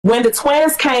When the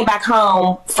twins came back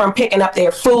home from picking up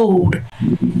their food,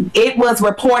 it was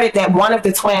reported that one of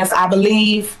the twins, I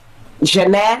believe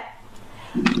Jeanette,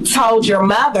 told your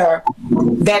mother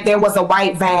that there was a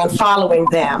white van following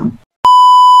them.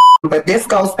 But this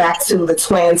goes back to the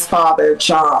twins' father,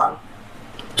 John.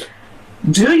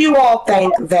 Do you all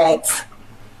think that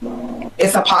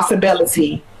it's a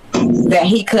possibility that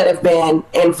he could have been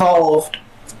involved,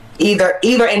 either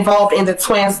involved in the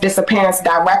twins' disappearance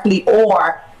directly,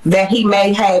 or that he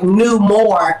may have knew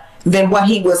more than what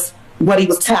he was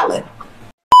telling?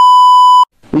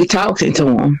 We talked to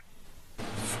him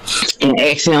and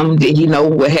asked him, did he know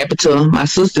what happened to my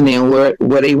sister and them,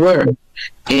 where they were?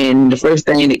 And the first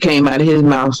thing that came out of his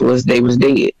mouth was they was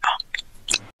dead.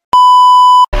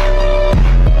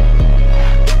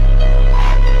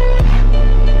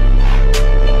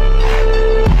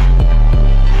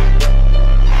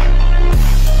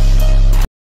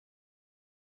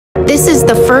 This is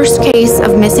the first case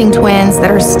of missing twins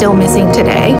that are still missing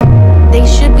today. They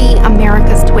should be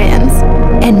America's twins,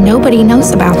 and nobody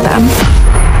knows about them.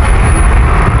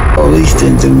 Police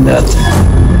didn't do nothing.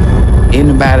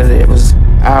 Anybody that was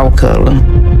our color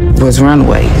was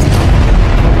runaways.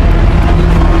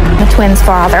 The twins'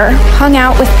 father hung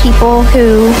out with people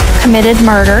who committed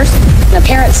murders. An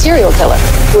apparent serial killer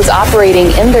who was operating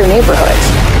in their neighborhood.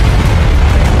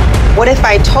 What if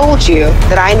I told you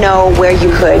that I know where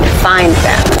you could find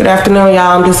them? Good afternoon,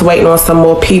 y'all. I'm just waiting on some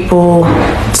more people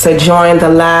to join the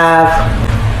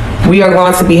live. We are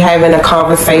going to be having a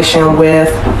conversation with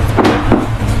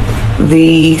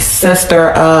the sister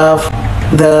of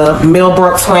the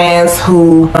Millbrook twins,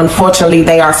 who unfortunately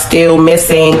they are still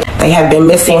missing. They have been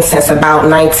missing since about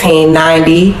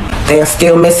 1990. They are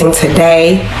still missing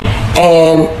today,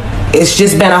 and it's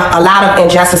just been a lot of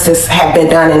injustices have been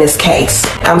done in this case.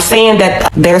 I'm seeing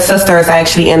that their sister is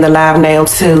actually in the live now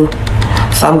too,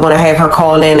 so I'm going to have her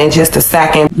call in just a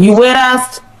second. You with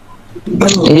us?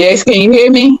 Yes, can you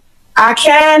hear me? I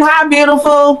can. Hi,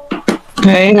 beautiful.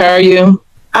 Hey, how are you?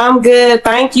 I'm good.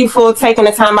 Thank you for taking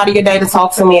the time out of your day to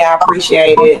talk to me. I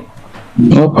appreciate it.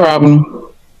 No problem.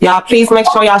 Y'all, please make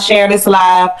sure y'all share this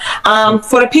live.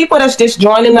 For the people that's just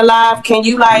joining the live, can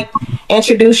you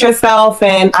introduce yourself?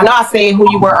 And I know I said who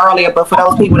you were earlier, but for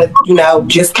those people that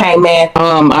just came in.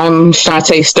 I'm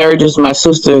Shantae Sturgis. My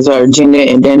sisters are Jeanette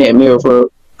and Danette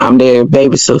Millbrook. I'm their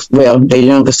baby sister. Well, their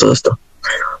younger sister.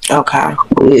 Okay.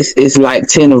 It's like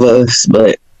 10 of us,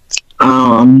 but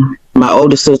my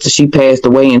older sister, she passed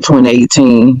away in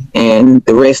 2018, and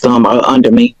the rest of them are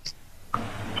under me.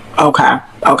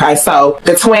 Okay, so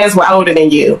the twins were older than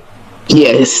you?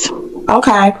 Yes.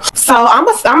 Okay, so I'm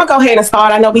gonna go ahead and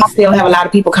start. I know we still have a lot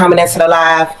of people coming into the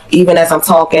live, even as I'm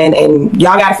talking, and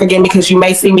y'all gotta forgive me because you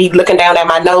may see me looking down at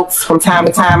my notes from time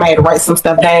to time. I had to write some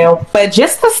stuff down. But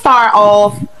just to start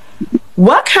off,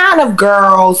 what kind of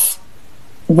girls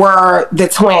were the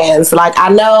twins? I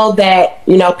know that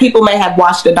people may have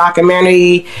watched the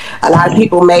documentary. A lot of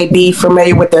people may be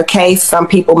familiar with their case. Some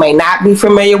people may not be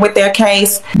familiar with their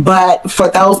case. But for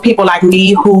those people like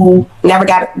me who never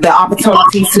got the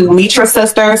opportunity to meet your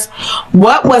sisters,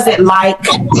 what was it like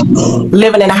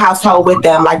living in a household with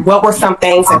them? What were some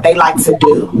things that they liked to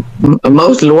do?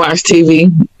 Mostly watch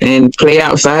TV and play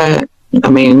outside. I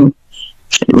mean,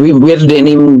 we really didn't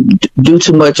even do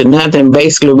too much or nothing.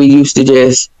 Basically, we used to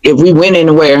just, if we went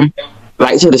anywhere,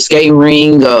 like to the skating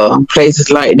ring or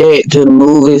places like that, to the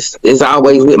movies, it's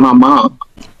always with my mom.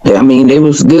 I mean, they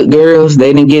was good girls.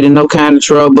 They didn't get in no kind of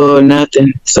trouble or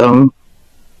nothing. So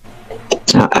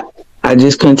I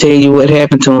just couldn't tell you what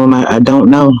happened to them. I don't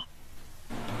know.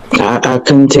 I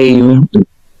couldn't tell you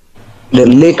the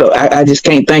liquor. I just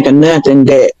can't think of nothing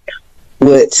that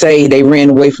would say they ran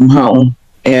away from home.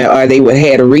 Or they would have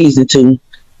had a reason to,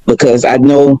 because I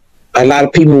know a lot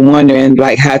of people wondering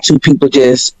how two people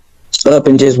just up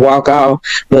and just walk off,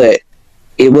 but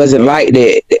it wasn't like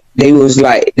that. They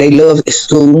loved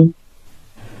school.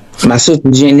 My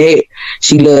sister Jeanette,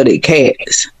 she loved the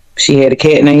cats. She had a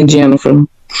cat named Jennifer.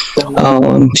 Both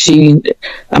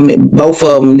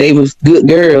of them, they was good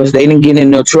girls. They didn't get in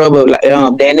no trouble.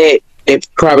 Danette, they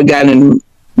probably got in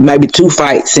maybe 2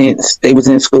 fights since they was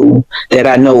in school that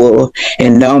I know of.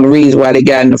 And the only reason why they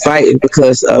got in the fight is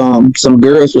because some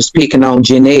girls was picking on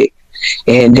Jeanette,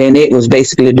 and Jeanette was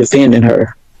basically defending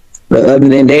her. But other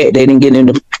than that, they didn't get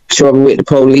into trouble with the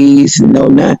police,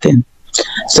 nothing.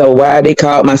 So why they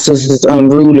called my sisters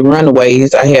unruly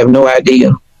runaways, I have no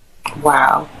idea.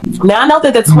 Wow. Now, I know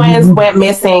that the twins went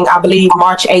missing, I believe,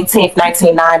 March 18th,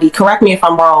 1990. Correct me if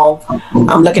I'm wrong.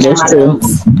 I'm looking at my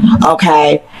notes.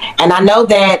 Okay. And I know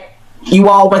that you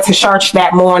all went to church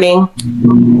that morning.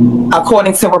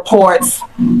 according to reports,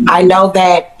 I know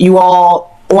that you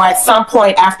all, or at some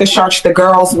point after church, the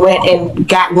girls went and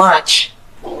got lunch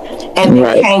and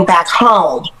then came back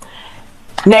home.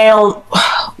 Now,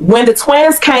 when the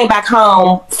twins came back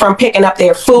home from picking up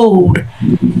their food,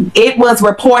 it was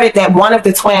reported that one of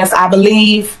the twins, I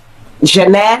believe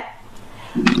Jeanette,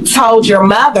 told your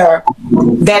mother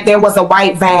that there was a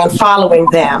white van following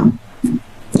them.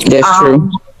 That's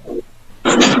true.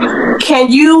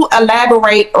 Can you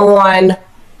elaborate on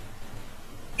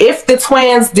if the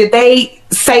twins, did they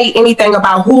say anything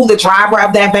about who the driver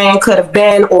of that van could have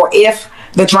been, or if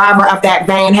the driver of that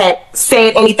van had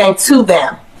said anything to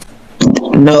them?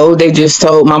 No, they just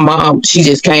told my mom. She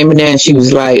just came in there and she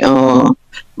was like,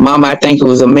 Mom, I think it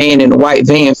was a man in a white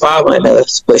van following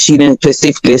us, but she didn't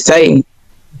specifically say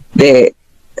that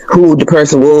who the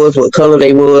person was, what color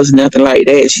they was, nothing like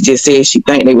that. She just said she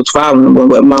think they was following them.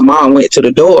 But my mom went to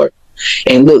the door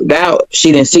and looked out.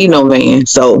 She didn't see no van,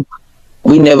 so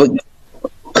we never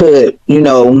could,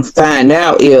 find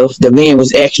out if the van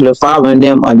was actually following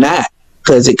them or not,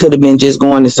 because it could have been just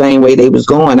going the same way they was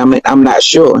going. I'm not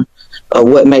sure of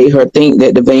what made her think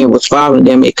that the van was following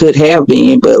them. It could have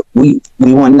been, but we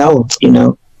won't know,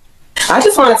 I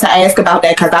just wanted to ask about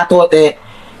that because I thought that,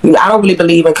 I don't really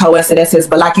believe in coincidences,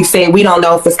 but like you said, we don't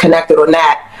know if it's connected or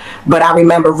not. But I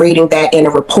remember reading that in a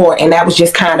report, and that was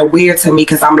just kind of weird to me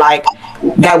because I'm like,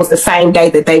 that was the same day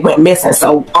that they went missing.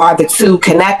 So are the two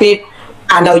connected?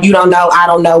 I know you don't know, I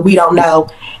don't know, we don't know,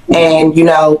 and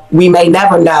we may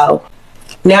never know.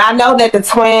 Now I know that the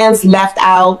twins left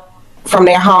out from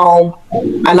their home.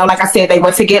 I know, like I said, they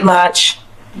went to get lunch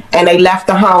and they left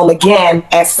the home again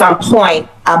at some point,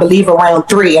 I believe around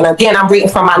 3. And again, I'm reading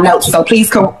from my notes, so please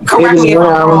correct me if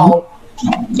I'm wrong.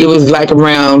 It was like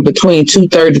around between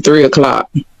 2:30 to 3 o'clock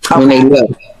when they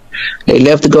left. They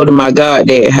left to go to my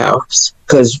goddad's house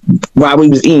because while we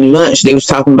was eating lunch, they was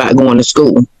talking about going to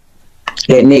school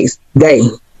that next day,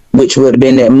 which would have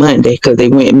been that Monday because they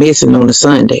went missing on a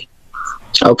Sunday.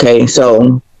 Okay,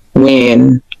 so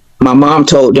when my mom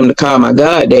told them to call my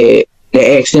goddad,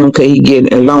 they asked him could he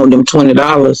loan them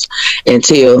 $20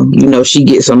 until she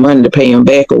gets some money to pay him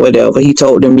back or whatever. He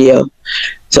told them yeah.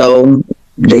 So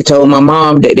they told my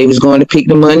mom that they was going to pick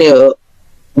the money up,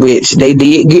 which they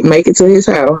did make it to his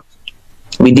house.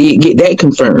 We did get that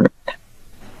confirmed.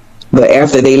 But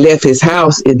after they left his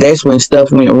house, that's when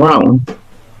stuff went wrong,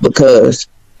 because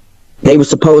they were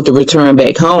supposed to return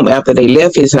back home after they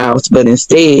left his house, but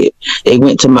instead they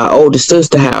went to my older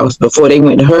sister's house. Before they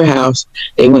went to her house,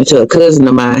 they went to a cousin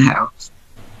of mine's house,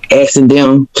 asking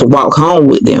them to walk home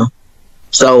with them.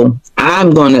 So I'm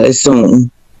going to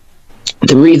assume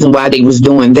the reason why they was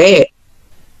doing that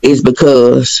is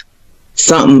because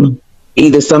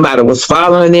either somebody was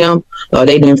following them or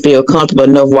they didn't feel comfortable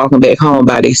enough walking back home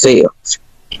by themselves.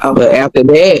 Okay. But after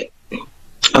that,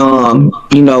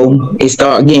 it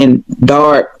started getting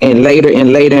dark and later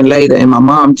and later and later, and my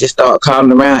mom just started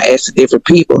calling around asking different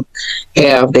people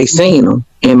have they seen them,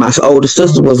 and my older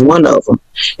sister was one of them.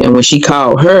 And when she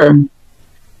called her,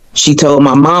 she told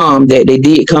my mom that they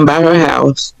did come by her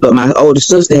house, but my older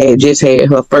sister had just had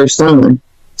her first son,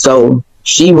 so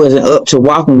she wasn't up to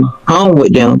walking home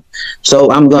with them.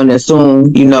 So I'm going to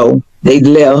assume, they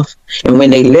left. And when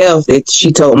they left,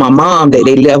 she told my mom that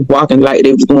they left walking like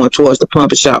they was going towards the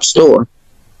Pump and Shop store.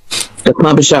 The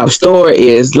Pump and Shop store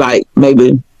is like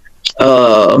maybe,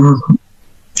 I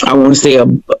want to say a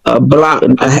block,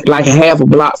 like a half a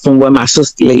block from where my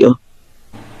sister lived.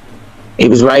 It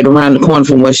was right around the corner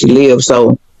from where she lived.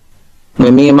 So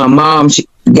when me and my mom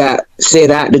got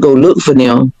set out to go look for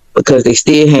them, because they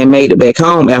still hadn't made it back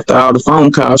home after all the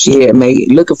phone calls she had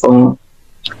made looking for them,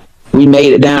 we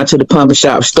made it down to the Pump and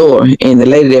Shop store. And the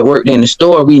lady that worked in the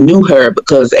store, we knew her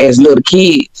because as little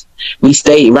kids, we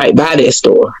stayed right by that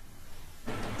store.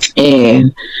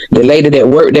 And the lady that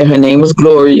worked there, her name was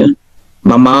Gloria.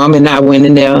 My mom and I went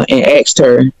in there and asked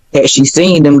her, had she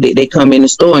seen them? Did they come in the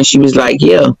store? And she was like,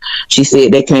 yeah. She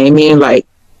said they came in like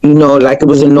it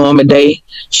was a normal day.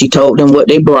 She told them what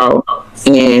they brought.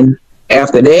 And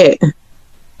after that,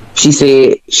 she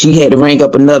said she had to ring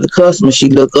up another customer. She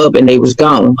looked up and they was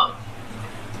gone.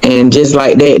 And just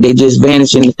like that, they just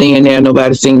vanished in the thin air.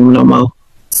 Nobody seen them no more.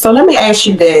 So let me ask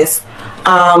you this.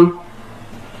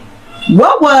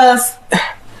 What was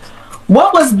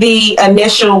the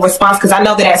initial response? Because I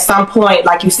know that at some point,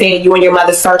 like you said, you and your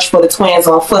mother searched for the twins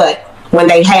on foot when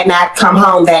they had not come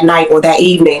home that night or that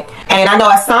evening. And I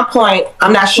know at some point,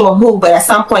 I'm not sure who, but at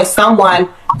some point someone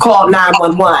called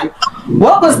 911.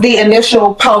 What was the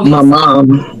initial police? My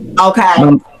mom.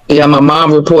 Okay. My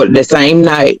mom reported the same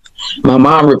night. My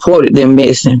mom reported them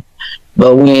missing.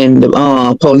 But when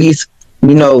the police,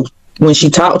 when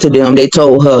she talked to them, they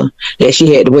told her that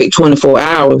she had to wait 24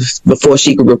 hours before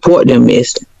she could report them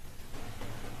missing.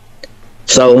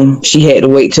 So she had to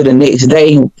wait till the next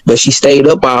day, but she stayed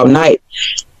up all night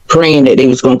praying that they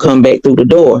was going to come back through the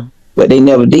door, but they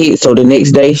never did. So the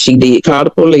next day she did call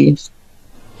the police.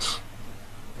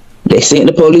 They sent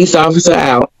the police officer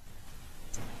out.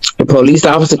 The police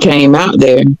officer came out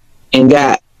there and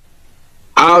got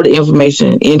all the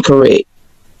information incorrect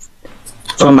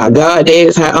from my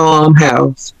goddad's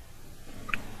house,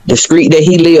 the street that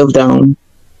he lived on.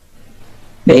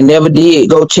 They never did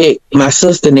go check my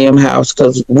sister and them house,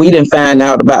 because we didn't find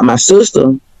out about my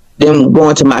sister, them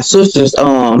going to my sister's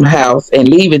house and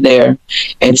leaving there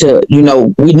until, you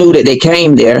know, we knew that they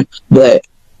came there, but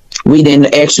we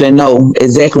didn't actually know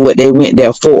exactly what they went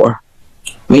there for.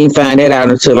 We didn't find that out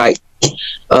until like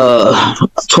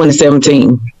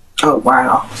 2017. Oh,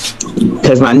 wow.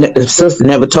 Because my sister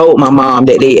never told my mom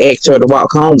that they asked her to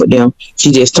walk home with them.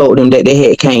 She just told them that they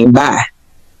had came by.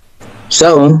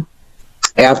 So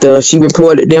after she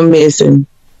reported them missing,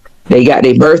 they got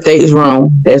their birthdays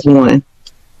wrong. That's one.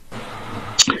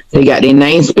 They got their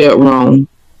name spelled wrong.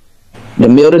 The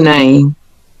middle name,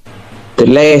 the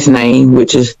last name,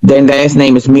 which is their last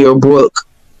name is Mirabrook,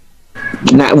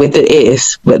 not with the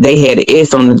S, but they had an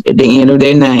S on the end of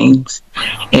their names,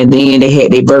 and then they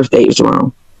had their birthdays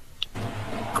wrong.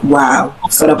 Wow.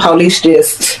 So the police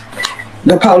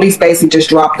basically just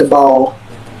dropped the ball.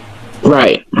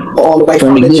 Right. All the way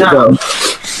from the jump.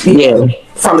 Yeah.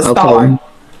 From the start.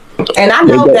 And I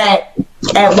know that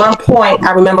at one point,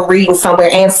 I remember reading somewhere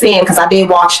and seeing, because I did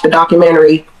watch the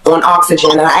documentary on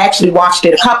Oxygen, and I actually watched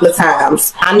it a couple of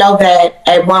times. I know that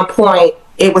at one point,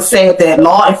 it was said that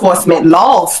law enforcement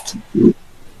lost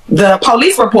the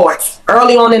police reports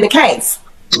early on in the case.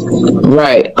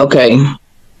 Right. Okay.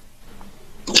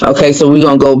 Okay, so we're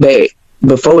going to go back.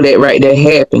 Before that right there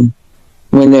happened,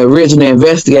 when the original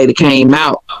investigator came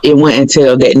out, it went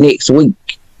until that next week,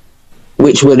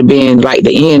 which would have been like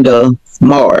the end of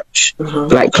March,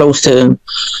 like close to,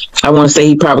 I want to say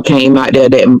he probably came out there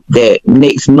that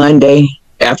next Monday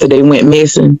after they went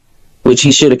missing, which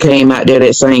he should have came out there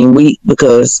that same week,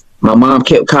 because my mom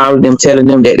kept calling them, telling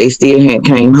them that they still hadn't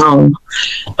came home.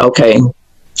 Okay,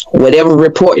 whatever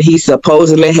report he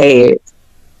supposedly had,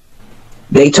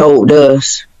 they told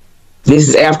us, this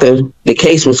is after the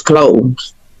case was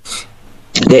closed,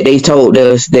 that they told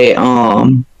us that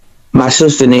my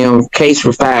sister and them case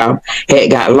for file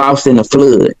had got lost in the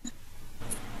flood,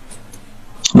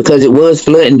 because it was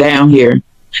flooding down here,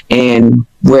 and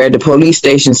where the police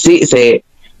station sits at,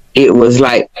 it was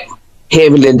like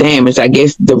heavily damaged. I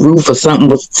guess the roof or something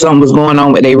was going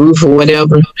on with their roof or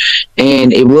whatever,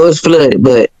 and it was flooded.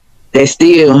 But that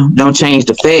still don't change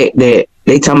the fact that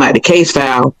they talking about the case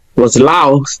file was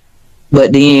lost,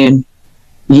 but then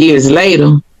years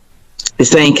later, the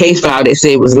same case file that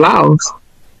said was lost,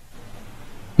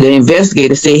 the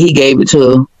investigator said he gave it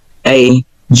to a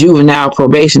juvenile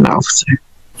probation officer.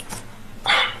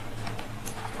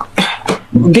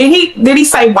 Did he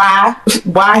say why?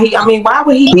 Why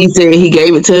would he? He said he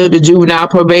gave it to the juvenile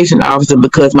probation officer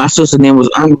because my sister and them was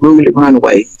unruly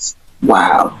runaways.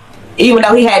 Wow. Even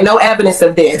though he had no evidence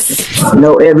of this.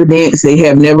 No evidence. They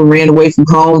have never ran away from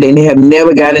home. They have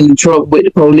never got into trouble with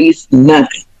the police.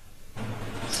 Nothing.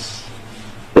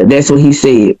 But that's what he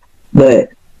said.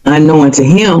 But unknowing to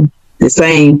him, the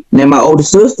same, now my older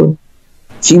sister,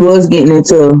 she was getting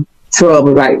into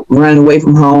trouble, like running away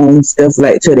from home, stuff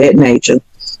like to that nature,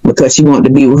 because she wanted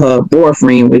to be with her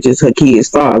boyfriend, which is her kid's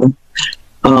father.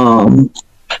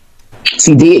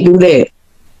 She did do that,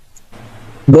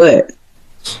 but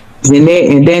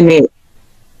Jeanette,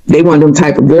 they weren't them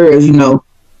type of girls, you know.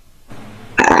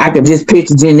 I could just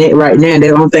picture Jeanette right now. The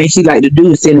only thing she liked to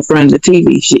do is sit in front of the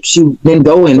TV. She didn't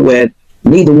go anywhere,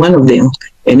 neither one of them.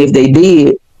 And if they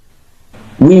did,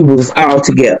 we was all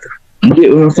together. You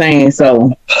get what I'm saying?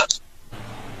 So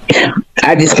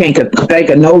I just can't think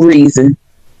of no reason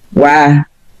why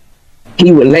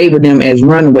he would label them as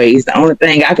runaways. The only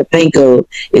thing I could think of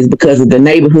is because of the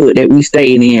neighborhood that we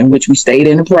stayed in, which we stayed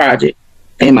in the project,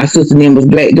 and my sister's name was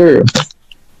Black Girl.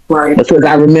 Right. Because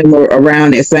I remember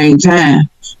around that same time,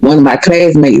 one of my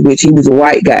classmates, which he was a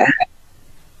white guy,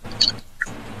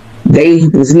 they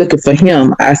was looking for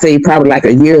him. I say probably like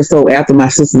a year or so after my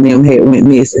sister and them had went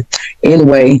missing.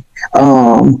 Anyway,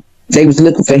 they was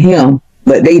looking for him,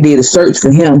 but they did a search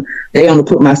for him. They only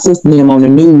put my sister and them on the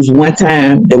news one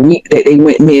time the week that they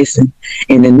went missing,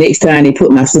 and the next time they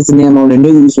put my sister and them on the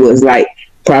news was like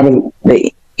probably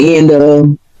the end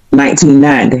of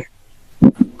 1990.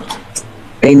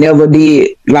 They never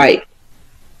did like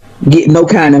get no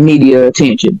kind of media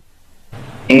attention.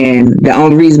 And the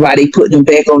only reason why they put them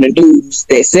back on the news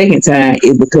that second time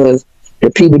is because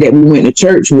the people that we went to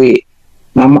church with,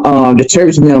 the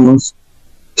church members,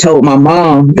 told my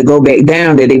mom to go back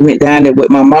down there. They went down there with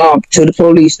my mom to the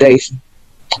police station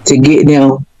to get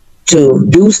them to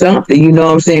do something, you know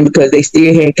what I'm saying? Because they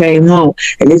still had came home.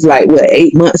 And it's like, what,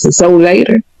 8 months or so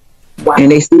later? Wow.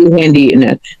 And they still hadn't did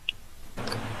nothing.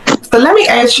 So let me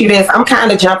ask you this. I'm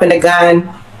kind of jumping the gun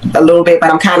a little bit,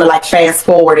 but I'm kind of like fast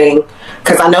forwarding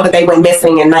because I know that they went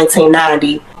missing in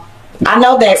 1990. I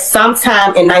know that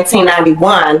sometime in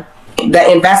 1991,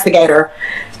 the investigator,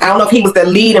 I don't know if he was the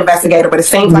lead investigator, but it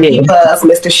seems like he was,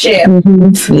 Mr. Shipp.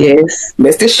 Mm-hmm. Yes.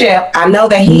 Mr. Shipp, I know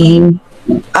that he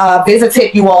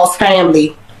visited you all's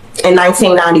family in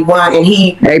 1991, and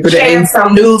he shared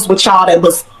some news with y'all that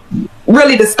was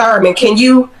really disturbing. Can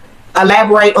you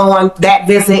elaborate on that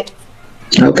visit?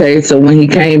 Okay, so when he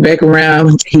came back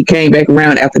around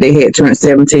after they had turned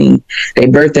 17. Their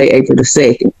birthday, April the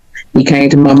 2nd. He came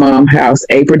to my mom's house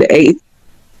April the 8th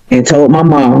and told my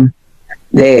mom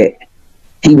that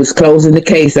he was closing the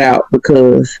case out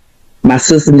because my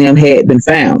sister and them had been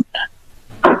found.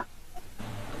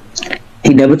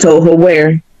 He never told her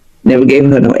where, never gave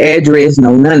her no address,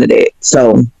 no none of that.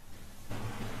 So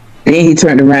then he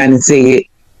turned around and said,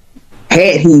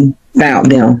 had he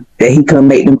found them, that he could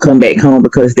make them come back home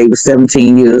because they were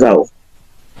 17 years old.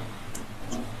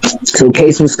 So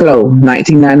case was closed.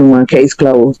 1991, case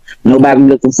closed. Nobody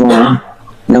looking for him.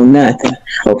 No nothing.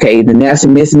 Okay, the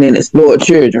National Missing and Explored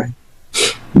Children,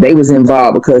 they was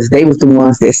involved because they was the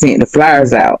ones that sent the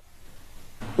flyers out.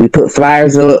 We put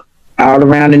flyers up all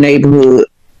around the neighborhood.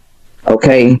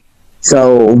 Okay,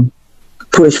 so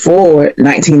push forward,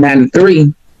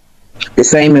 1993, the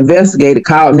same investigator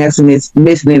called National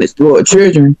Missing and Explored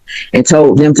Children and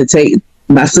told them to take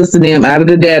my sister and them out of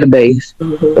the database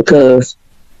because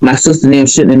my sister and them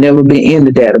shouldn't have never been in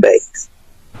the database.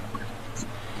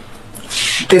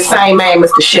 The same man,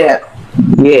 Mr. Shipp.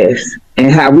 Yes.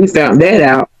 And how we found that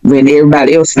out when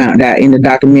everybody else found out in the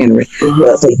documentary.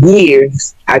 But for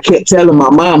years, I kept telling my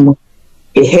mama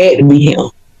it had to be him.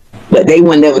 But they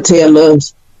would never tell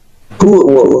us who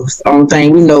it was. Only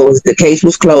thing we know is the case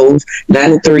was closed.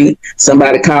 93,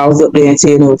 somebody calls up there and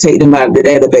tells them to take them out of the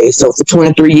database. So for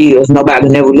 23 years, nobody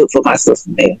never looked for my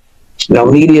sister there. No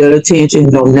media attention,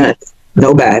 no nothing.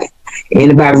 Nobody.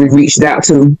 Anybody we reached out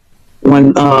to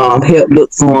one helped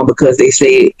look for them because they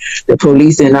said the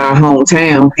police in our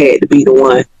hometown had to be the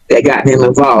one that got them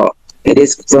involved. And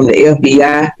it's from the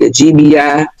FBI, the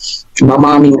GBI. My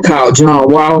mom even called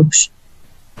John Walsh,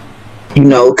 you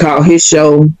know, called his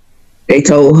show. They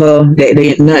told her that they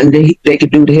had nothing they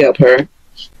could do to help her.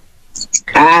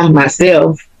 I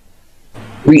myself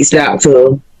reached out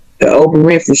to the Oprah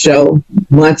Winfrey Show,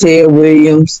 Montel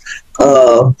Williams,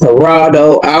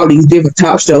 Geraldo, all these different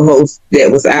talk show hosts that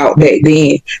was out back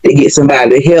then to get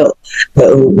somebody to help.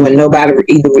 But when nobody,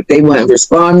 either they weren't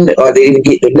responding or they didn't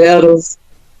get the letters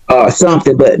or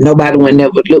something, but nobody would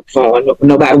never look for them.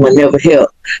 Nobody would never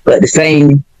help. But the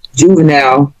same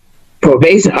juvenile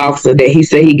probation officer that he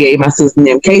said he gave my sister and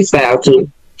them case file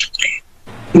to,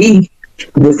 he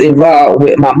was involved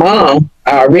with my mom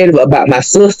already about my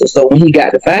sister. So when he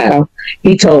got the file,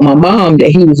 he told my mom that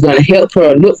he was going to help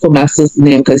her look for my sister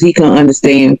and them because he couldn't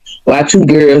understand why two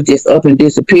girls just up and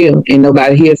disappear and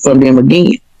nobody hears from them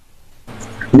again.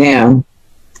 Now,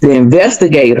 the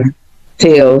investigator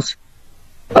tells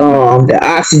the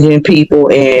Oxygen people,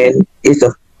 and it's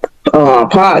a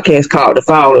podcast called The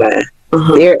Fall Line.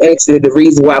 They're actually the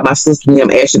reason why my sister and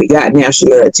them actually got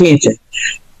national attention.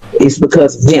 It's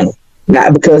because of them.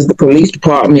 Not because the police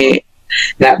department,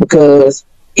 not because,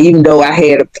 even though I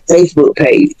had a Facebook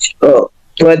page up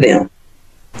for them,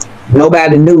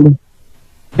 nobody knew,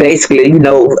 basically, you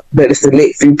know, but a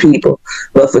select few people.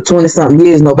 But for 20-something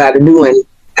years, nobody knew, and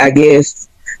I guess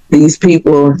these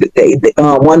people,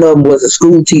 one of them was a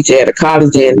school teacher at a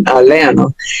college in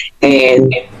Atlanta,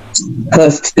 and her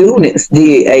students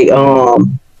did a,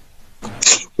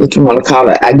 what you want to call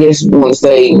it, I guess you want to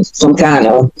say some kind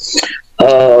of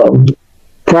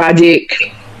project,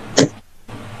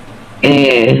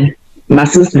 and my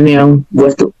sister and them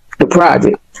was the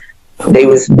project. They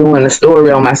was doing a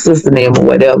story on my sister and them or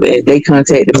whatever, and they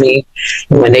contacted me.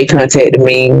 And when they contacted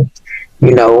me,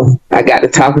 you know, I got to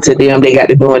talking to them. They got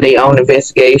to doing their own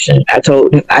investigation. I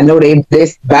told them, I know they're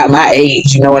about my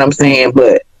age, you know what I'm saying,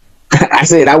 but I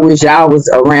said I wish y'all was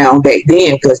around back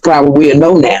then because probably we'll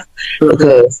know now.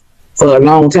 Because for a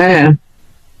long time,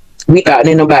 we thought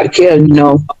didn't nobody care, you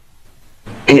know.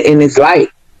 And it's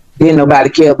like, didn't nobody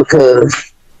care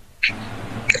because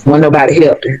when nobody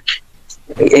helped her.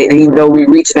 And even though we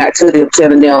reached out to them,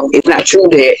 telling them it's not true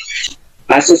that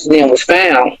my sister then was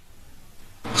found,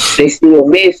 they still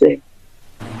missing.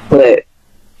 But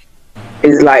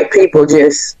it's like people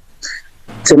just,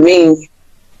 to me,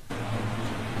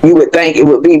 you would think it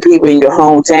would be people in your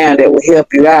hometown that would help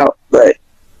you out, but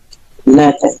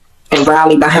nothing. And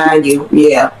rally behind you,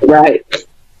 yeah. Right.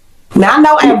 Now, I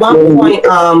know at one point,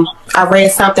 I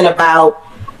read something about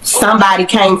somebody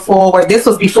came forward. This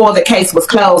was before the case was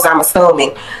closed, I'm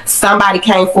assuming. Somebody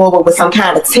came forward with some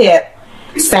kind of tip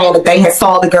saying that they had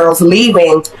saw the girls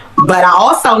leaving. But I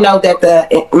also know that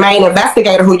the main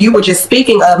investigator who you were just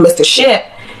speaking of, Mr. Shipp,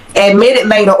 admitted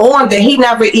later on that he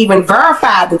never even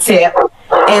verified the tip.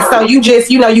 And so you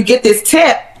just, you know, you get this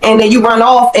tip and then you run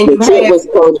off and the tip was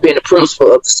supposed to be the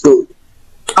principal of the school.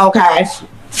 Okay.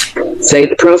 Say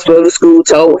the principal of the school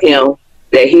told him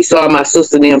that he saw my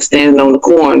sister and them standing on the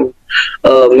corner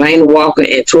of Lane Walker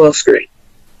and 12th Street.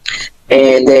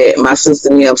 And that my sister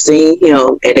and them seen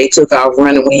him and they took off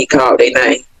running when he called their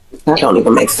name. That don't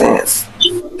even make sense.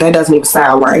 That doesn't even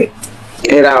sound right.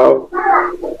 At all.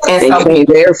 And so you can't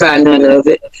verify none of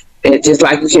it. And just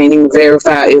like you can't even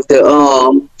verify if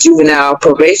the juvenile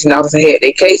probation officer had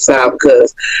their case filed,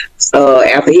 because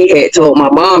after he had told my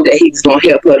mom that he was going to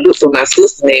help her look for my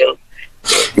sister now,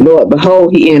 Lord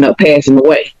behold, he ended up passing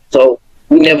away. So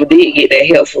we never did get that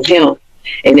help from him.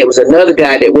 And there was another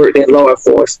guy that worked at law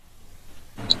enforcement.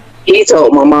 He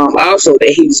told my mom also that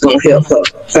he was going to help her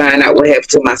find out what happened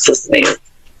to my sister now.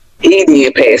 He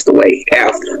then passed away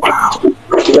after.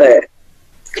 But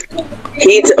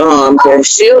he, the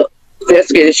Shipp,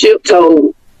 investigator Shipp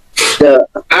told the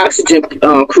Oxygen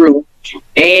crew,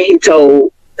 and he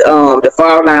told the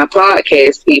Fall Line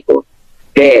podcast people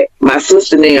that my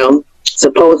sister and them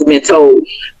supposed to have been told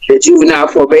the juvenile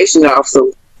probation officer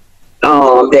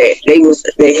that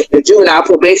the juvenile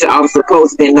probation officer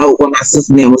supposed to know where my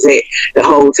sister and them was at the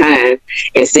whole time,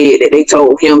 and said that they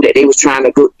told him that they was trying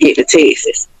to go get to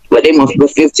Texas, but they must be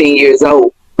 15 years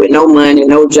old with no money,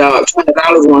 no job. $20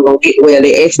 wasn't gonna get where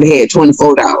they actually had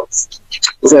 $24.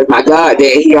 Because my God,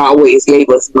 Dad, he always gave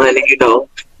us money. You know,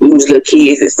 we was little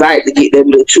kids excited to get them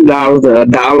little $2 or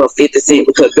 $1.50,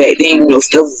 because back then, you know,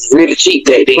 stuff was really cheap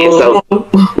back then.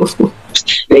 So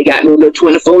they got me little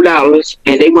 $24,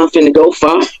 and they weren't finna go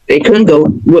far. They couldn't go.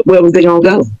 Where was they gonna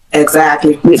go?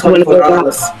 Exactly. With $24.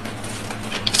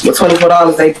 With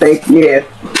 $24, they yeah.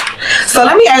 So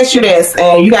let me ask you this,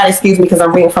 and you gotta excuse me because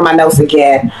I'm reading from my notes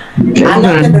again. I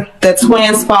know that the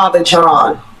twins' father,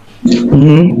 John.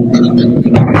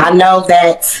 I know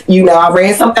that, you know, I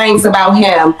read some things about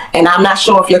him, and I'm not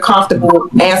sure if you're comfortable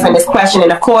answering this question.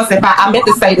 And of course, if I meant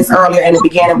to say this earlier in the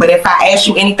beginning, but if I ask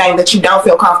you anything that you don't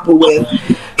feel comfortable with,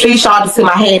 please charge it to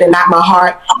my head and not my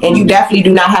heart. And you definitely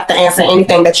do not have to answer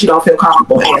anything that you don't feel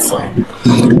comfortable answering.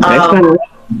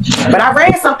 But I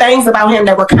read some things about him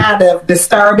that were kind of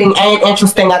disturbing and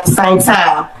interesting at the same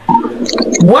time.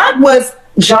 What was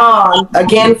John,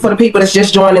 again, for the people that's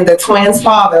just joining, the twins'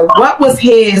 father, what was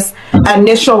his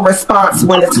initial response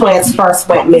when the twins first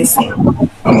went missing?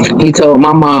 He told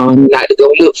my mom not to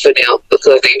go look for them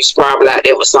because they was probably out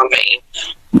there with some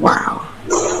man. Wow.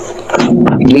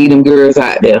 Leave them girls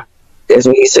out there. That's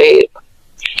what he said.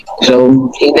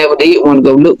 So he never did want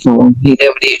to go look for them. He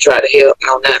never did try to help,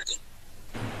 no nothing.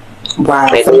 Wow.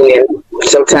 And then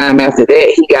sometime after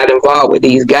that, he got involved with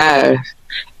these guys,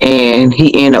 and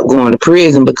he ended up going to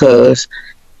prison because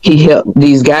he helped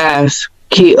these guys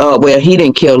kill. Well, he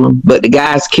didn't kill them, but the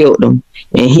guys killed them,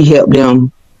 and he helped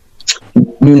them,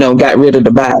 you know, got rid of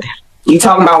the body. You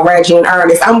talking about Reggie and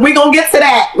Ernest? We gonna get to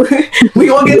that. We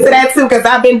gonna get to that too, because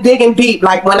I've been digging deep.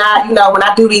 Like when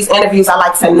I do these interviews, I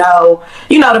like to know,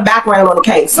 you know, the background on the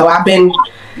case. So I've been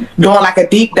doing like a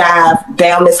deep dive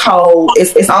down this hole.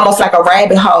 It's almost like a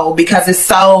rabbit hole, because it's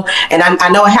so, and I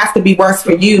know it has to be worse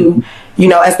for you, you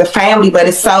know, as the family, but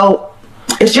it's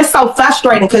just so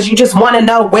frustrating because you just want to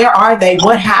know, where are they?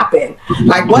 What happened?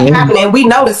 Like what happened? And we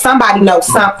know that somebody knows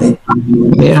something.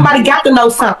 Yeah. Somebody got to know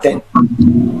something.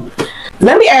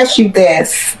 Let me ask you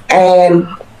this, and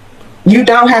you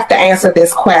don't have to answer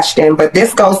this question, but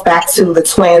this goes back to the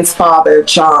twins' father,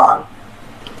 John.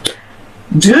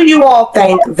 Do you all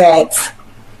think that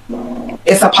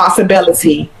it's a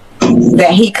possibility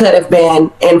that he could have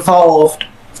been involved,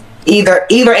 either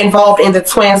involved in the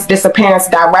twins' disappearance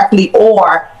directly,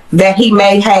 or that he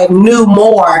may have knew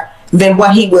more than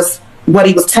what he was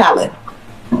telling?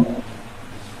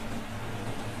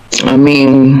 I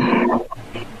mean,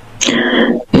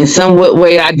 in some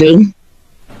way I do,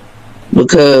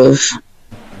 because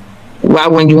why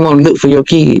wouldn't you want to look for your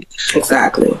kids?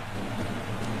 Exactly.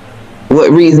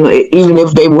 What reason, even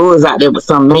if they was out there with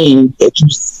some man that you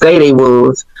say they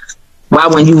was, why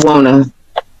wouldn't you want to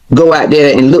go out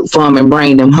there and look for them and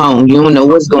bring them home. You don't know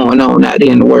what's going on out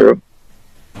there in the world.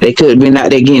 They could have been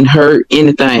out there getting hurt,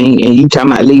 anything, and you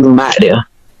talking about leave them out there.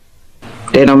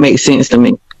 That don't make sense to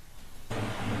me.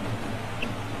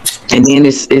 And then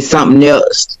it's something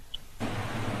else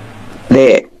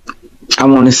that I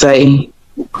want to say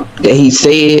that he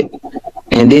said,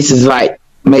 and this is like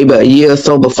maybe a year or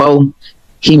so before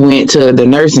he went to the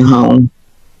nursing home,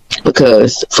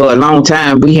 because for a long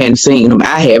time we hadn't seen him.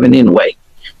 I haven't anyway,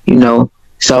 you know.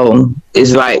 So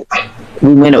it's like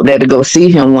we went up there to go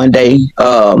see him one day.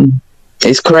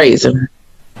 It's crazy.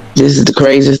 This is the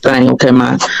craziest thing. Okay,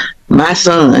 my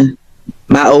son,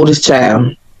 my oldest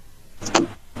child,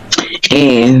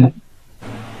 and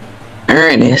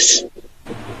Ernest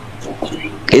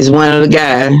is one of the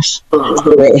guys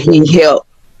that he helped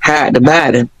hide the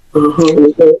body.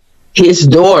 His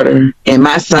daughter and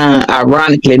my son,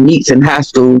 ironically, meets in high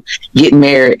school, get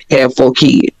married, have 4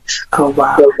 kids. Oh,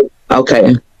 wow.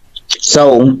 Okay.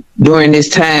 So during this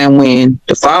time when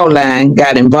the Fall Line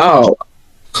got involved,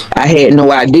 I had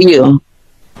no idea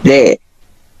that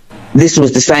this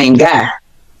was the same guy.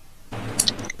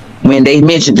 When they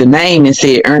mentioned the name and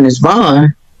said Ernest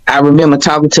Vaughn, I remember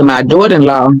talking to my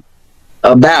daughter-in-law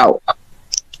about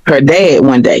her dad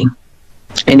one day.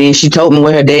 And then she told me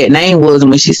what her dad's name was,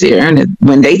 and when she said Ernest,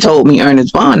 when they told me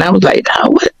Ernest Vaughn, I was like,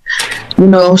 oh, what? You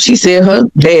know, she said her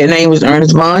dad's name was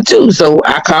Ernest Vaughn too. So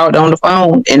I called on the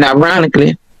phone, and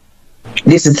ironically,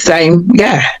 this is the same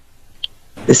guy.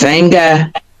 The same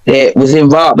guy that was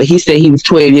involved, but he said he was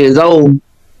 12 years old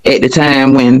at the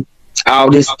time when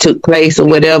all this took place or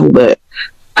whatever, but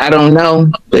I don't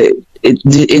know. But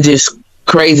it's just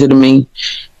crazy to me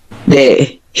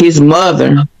that his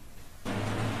mother,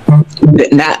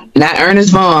 not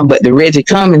Ernest Vaughn, but the Reggie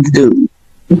Cummings dude.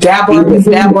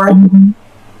 Deborah.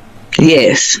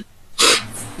 Yes.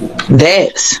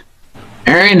 That's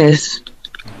Ernest.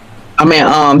 I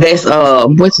mean, that's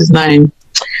what's his name?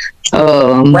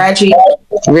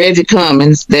 Reggie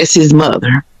Cummings. That's his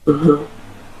mother.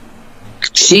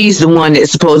 She's the one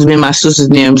that's supposed to be my sister's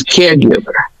name's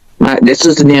caregiver. That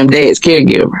sister's name dad's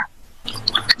caregiver.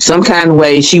 Some kind of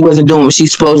way she wasn't doing what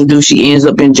she's supposed to do. She ends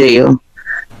up in jail.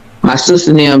 My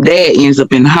sister named dad ends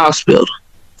up in the hospital.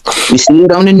 We see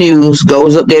it on the news,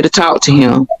 goes up there to talk to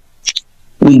him.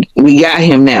 We got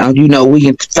him now. You know, we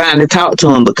can finally talk to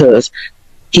him because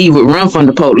he would run from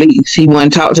the police. He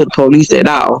wouldn't talk to the police at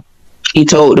all. He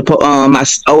told my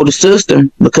older sister,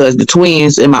 because the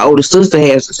twins and my older sister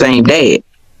has the same dad.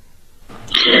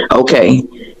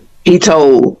 Okay. He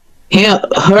told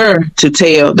her to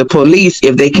tell the police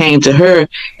if they came to her,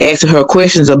 asking her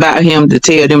questions about him, to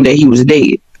tell them that he was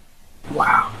dead.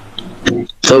 Wow.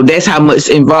 So that's how much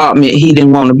involvement he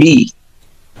didn't want to be.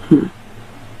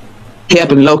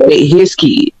 Helping locate his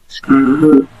kids.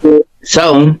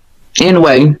 So,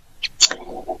 anyway,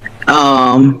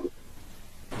 the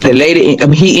lady,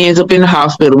 he ends up in the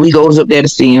hospital. We goes up there to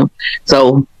see him.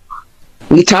 So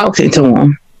we talking to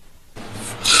him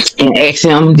and asked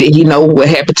him, did he know what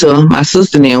happened to my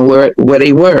sister and them, where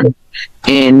they were?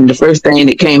 And the first thing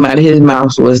that came out of his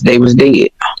mouth was they was dead.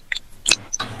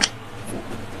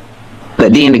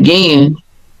 But then again,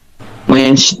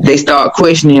 when they start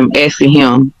questioning him, asking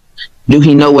him, do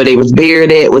he know where they was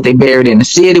buried at? Was they buried in the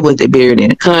city? Was they buried in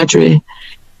the country?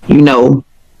 You know,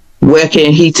 where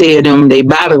can he tell them they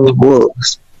body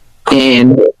was?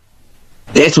 And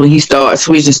that's when he started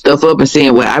switching stuff up and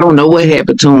saying, well, I don't know what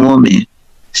happened to him and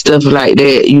stuff like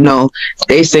that. You know,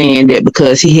 they saying that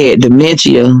because he had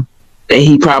dementia, that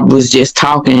he probably was just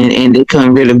talking and they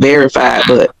couldn't really verify it.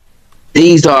 But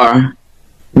these are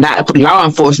not law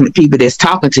enforcement people that's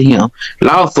talking to him.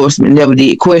 Law enforcement never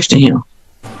did question him.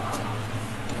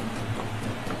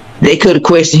 They could have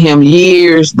questioned him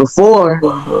years before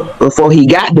he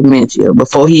got dementia,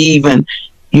 before he even,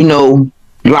 you know,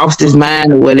 lost his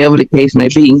mind or whatever the case may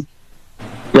be.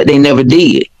 But they never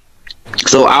did.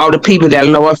 So all the people that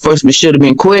law enforcement should have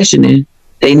been questioning,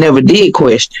 they never did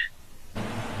question.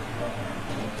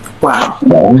 Wow.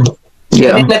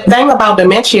 Yeah. And the thing about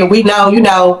dementia, we know, you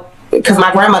know, because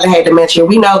my grandmother had dementia,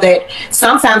 we know that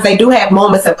sometimes they do have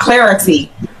moments of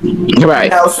clarity. Right.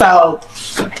 You know, so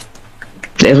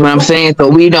that's what I'm saying. So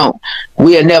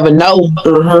we'll never know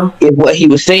if what he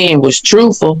was saying was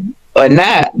truthful or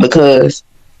not, because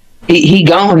he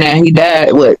gone now. He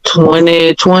died, what,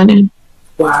 2020?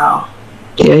 Wow.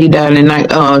 Yeah, he died in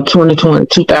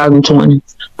 2020.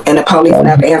 And the police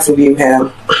never interviewed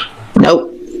him.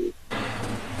 Nope.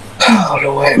 Oh,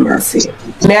 Lord have mercy.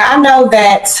 Now, I know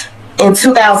that in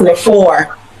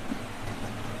 2004,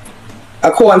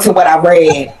 according to what I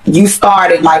read, you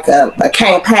started like a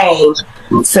campaign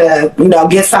to, you know,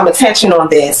 get some attention on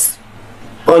this,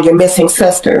 on your missing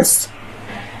sisters.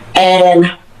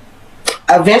 And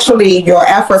eventually your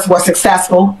efforts were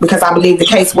successful because I believe the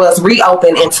case was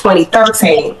reopened in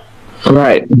 2013.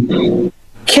 Right.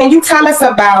 Can you tell us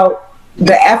about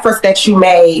the efforts that you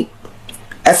made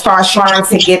as far as trying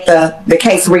to get the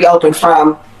case reopened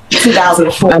from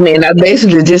 2004? I mean, I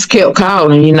basically just kept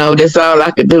calling, you know, that's all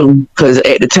I could do. Because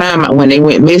at the time when they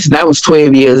went missing, I was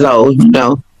 12 years old, you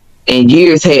know, and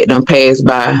years had done passed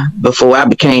by before I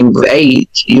became of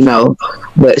age, you know.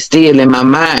 But still in my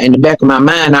mind, in the back of my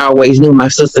mind, I always knew my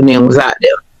sister and them was out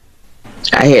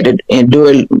there. I had to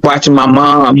endure watching my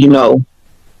mom, you know,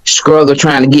 struggle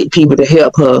trying to get people to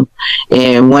help her.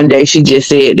 And one day she just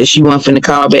said that she wasn't finna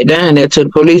call back down there to the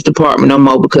police department no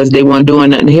more because they weren't doing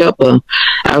nothing to help her.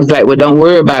 I was like, well, don't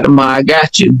worry about it, Ma. I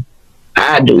got you.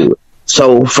 I do it.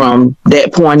 So from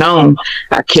that point on,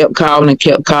 I kept calling and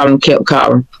kept calling and kept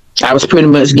calling. I was pretty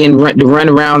much getting to run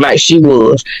around like she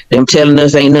was, them telling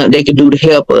us ain't nothing they could do to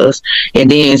help us.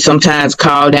 And then sometimes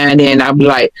call down there and I'll be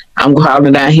like, I'm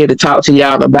calling down here to talk to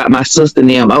y'all about my sister and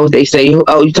them. Oh, they say,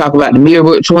 oh, you talk about the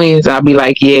Mirwood twins? I'll be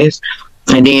like, yes.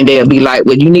 And then they'll be like,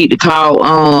 well, you need to call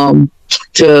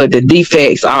to the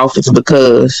defects office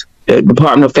because the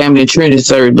Department of Family and Trinity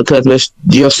Service because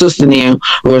your sister and them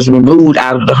was removed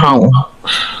out of the home.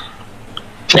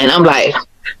 And I'm like,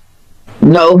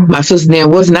 no, my sister and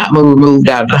them was not removed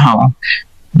out of the home.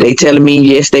 They telling me,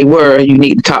 yes, they were. You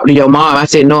need to talk to your mom. I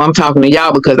said, no, I'm talking to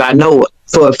y'all because I know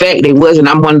for a fact they wasn't.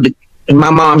 I'm one of my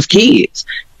mom's kids.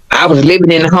 I was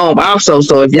living in the home also.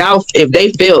 So if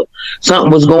they felt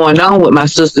something was going on with my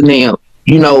sister and them,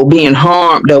 you know, being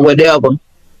harmed or whatever,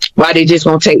 why they just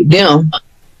gonna take them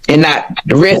and not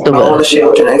the rest of all us? The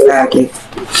children, exactly.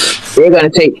 They're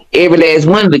gonna take every last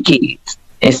one of the kids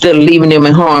instead of leaving them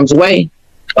in harm's way.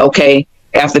 Okay.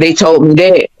 After they told me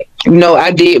that, you know,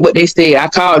 I did what they said. I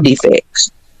called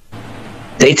defects.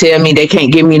 They tell me they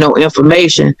can't give me no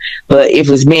information, but if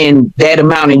it's been that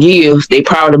amount of years, they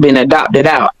probably been adopted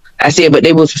out. I said, but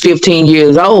they was 15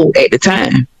 years old at the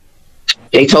time.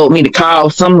 They told me to call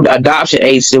some adoption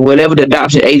agency, whatever the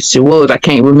adoption agency was. I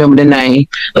can't remember the name,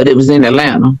 but it was in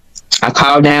Atlanta. I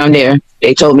called down there.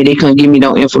 They told me they couldn't give me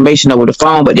no information over the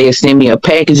phone, but they'd send me a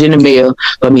package in the mail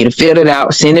for me to fill it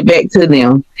out, send it back to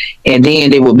them, and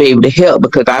then they would be able to help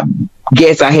because I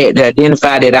guess I had to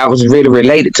identify that I was really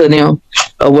related to them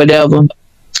or whatever.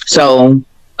 So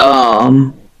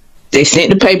they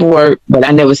sent the paperwork, but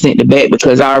I never sent it back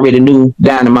because I already knew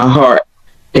down in my heart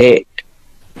that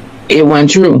it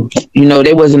wasn't true. You know,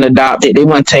 they wasn't adopted. They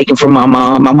weren't taken from my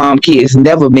mom. My mom kids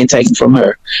never been taken from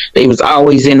her. They was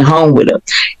always in the home with her.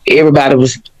 Everybody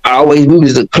was always, we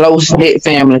was a close-knit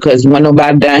family because wasn't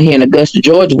nobody down here in Augusta,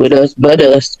 Georgia with us but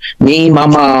us, me, my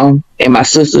mom, and my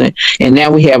sister. And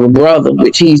now we have a brother,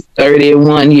 which he's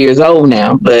 31 years old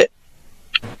now. But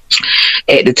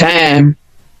at the time,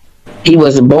 he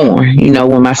wasn't born, you know,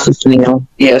 when my sister, you know.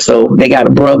 Yeah, so they got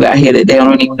a brother out here that they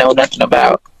don't even know nothing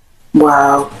about.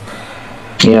 Wow.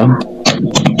 Yeah.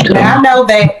 Now, I know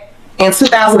that in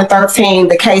 2013,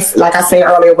 the case, like I said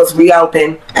earlier, was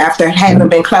reopened after it hadn't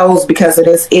been closed because of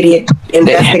this idiot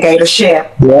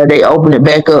investigatorship. Yeah, they opened it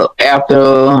back up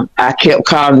after I kept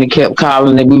calling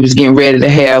and we was getting ready to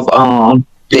have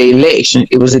the election.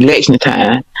 It was election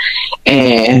time.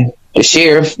 And the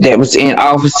sheriff that was in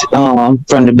office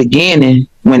from the beginning,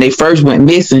 when they first went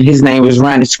missing, his name was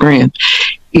Ronnie Scrim.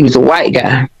 He was a white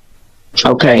guy.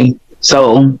 Okay,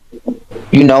 so,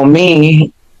 you know,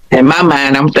 me, in my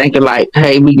mind, I'm thinking like,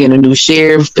 hey, we get a new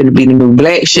sheriff, gonna be the new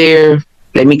black sheriff.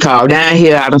 Let me call down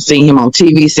here. I done seen him on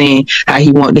TV saying how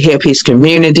he wanted to help his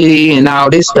community and all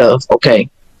this stuff. Okay,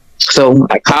 so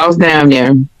I calls down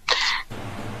there.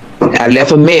 I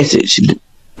left a message.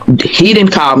 He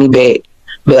didn't call me back,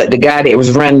 but the guy that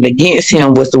was running against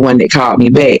him was the one that called me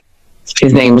back.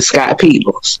 His name was Scott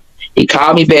Peebles. He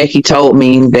called me back. He told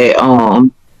me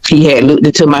that he had looked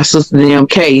into my sister and them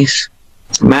case.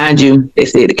 Mind you, they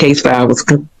said the case file was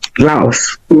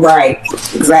lost. Right,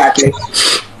 exactly.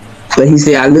 But he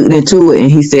said, I looked into it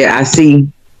and he said, I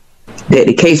see that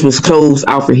the case was closed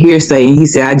off of hearsay. And he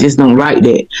said, I just don't like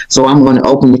that. So I'm going to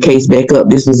open the case back up.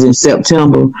 This was in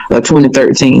September of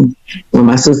 2013 when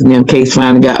my sister and them case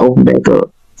finally got opened back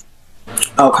up.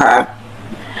 Okay.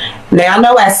 Now, I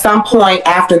know at some point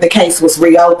after the case was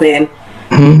reopened,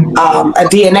 a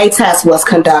DNA test was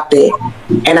conducted,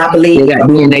 and I believe they got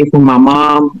DNA from my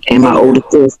mom and my older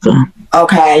sister.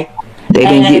 Okay. They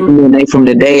didn't get DNA from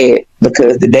the dad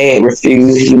because the dad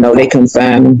refused. You know, they couldn't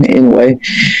find him anyway.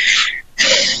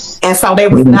 And so there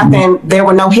was nothing. There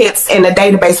were no hits in the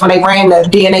database when they ran the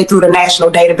DNA through the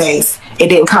national database. It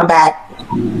didn't come back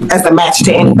as a match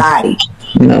to anybody.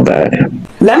 Nobody.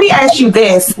 Let me ask you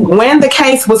this. When the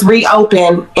case was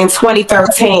reopened in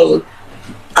 2013,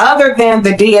 other than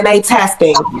the DNA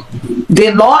testing,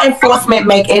 did law enforcement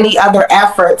make any other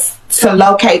efforts to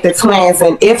locate the twins?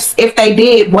 And if they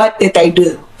did, what did they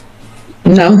do?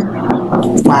 No.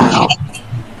 Wow.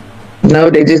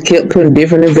 No, they just kept putting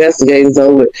different investigators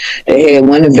over it. They had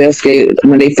one investigator,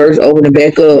 when they first opened it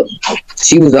back up,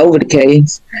 she was over the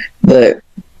case. But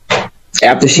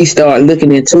after she started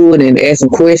looking into it and asking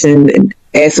questions and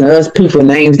asking us people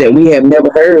names that we have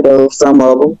never heard of, some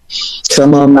of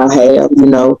them I have, you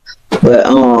know. But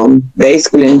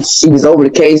basically, she was over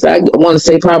the case, I want to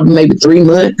say probably maybe 3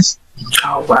 months.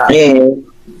 Oh, wow. And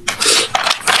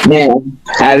now,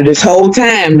 out of this whole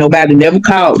time, nobody never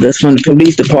called us from the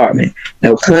police department.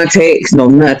 No contacts, no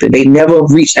nothing. They never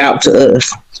reached out to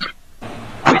us.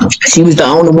 She was the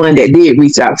only one that did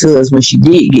reach out to us when she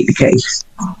did get the case.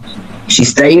 She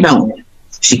stayed on it.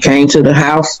 She came to the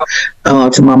house,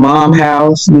 to my mom's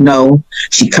house, you know.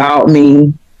 She called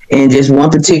me, and just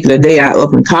one particular day I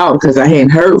up and called because I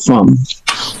hadn't heard from her.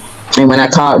 And when I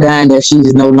called down there, she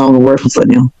was no longer working for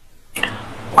them.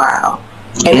 Wow.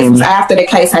 And this was after the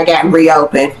case had gotten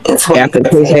reopened in 2015. After the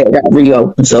case had got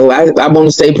reopened. So I want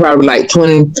to say probably like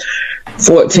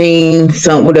 2014,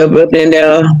 something whatever up in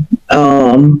there.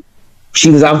 She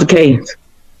was off the case.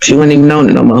 She wasn't even on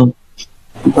it no more.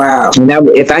 Wow. And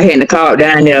if I hadn't called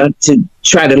down there to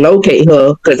try to locate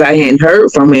her, because I hadn't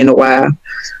heard from her in a while,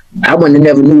 I wouldn't have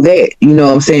never knew that. You know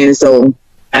what I'm saying? So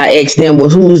I asked them, well,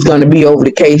 who's going to be over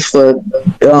the case for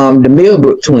the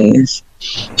Millbrook twins?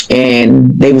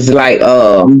 And they was like,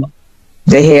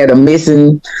 they had a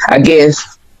missing, I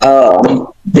guess,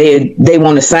 they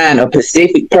want to assign a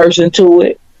specific person to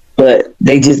it, but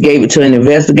they just gave it to an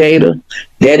investigator.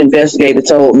 That investigator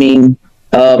told me,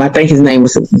 I think his name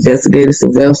was Investigator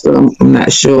Sylvester, I'm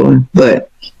not sure, but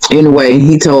anyway,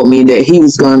 he told me that he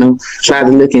was going to try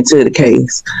to look into the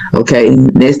case. Okay,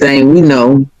 next thing we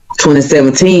know,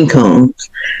 2017 comes,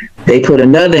 they put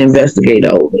another investigator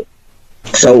over it.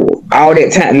 So all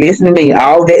that time, listen to me,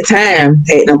 all that time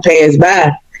had them passed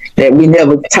by that we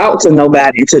never talked to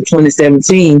nobody until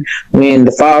 2017 when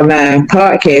the Fall Line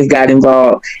podcast got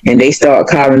involved and they started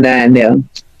calling down there,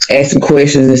 asking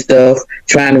questions and stuff,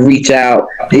 trying to reach out.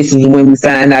 This is when we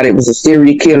found out it was a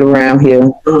serial killer around here.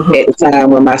 At the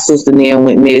time when my sister Nan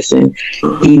went missing,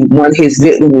 one of his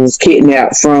victims was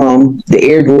kidnapped from the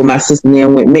area where my sister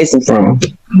Nan went missing from.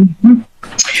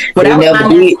 Well, that was my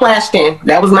next question.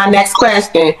 That was my next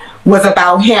question, was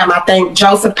about him. I think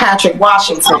Joseph Patrick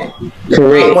Washington.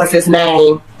 Correct. Was his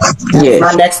name. Yes.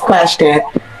 My next question.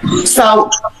 So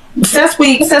since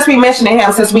we mentioned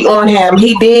him, since we on him,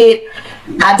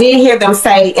 I did hear them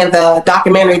say in the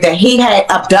documentary that he had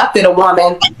abducted a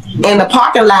woman in the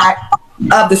parking lot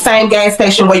of the same gas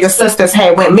station where your sisters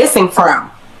had went missing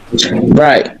from.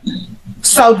 Right.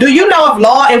 So do you know if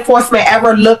law enforcement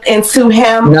ever looked into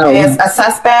him as a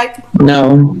suspect?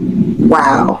 No.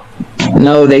 Wow.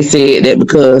 No, they said that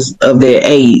because of their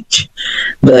age.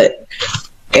 But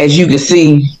as you can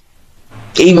see,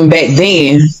 even back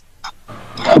then,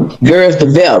 girls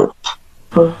developed.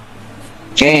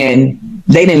 And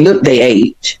they didn't look their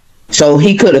age. So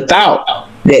he could have thought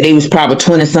that they was probably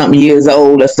 20-something years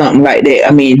old or something like that.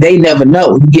 I mean, they never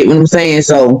know. You get what I'm saying?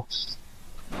 So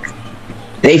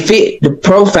they fit the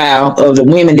profile of the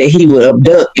women that he would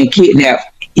abduct and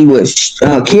kidnap. He would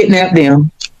kidnap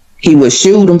them. He would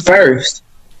shoot them first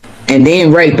and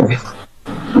then rape them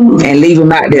and leave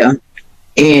them out there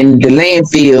in the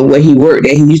landfill where he worked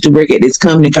at. He used to work at this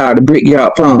company called the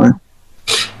Brickyard Pond.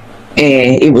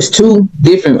 And it was two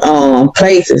different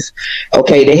places.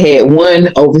 Okay, they had one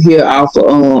over here off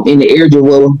in the area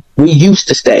where we used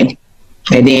to stay.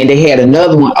 And then they had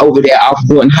another one over there off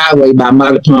Gordon Highway by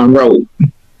Molly Pond Road.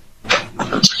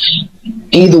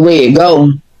 Either way it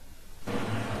go,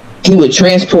 he would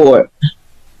transport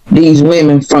these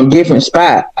women from different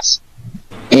spots.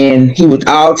 And he would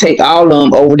take all of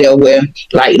them over there where,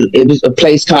 like, it was a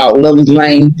place called Lover's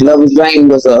Lane. Lover's Lane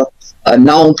was a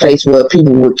known place where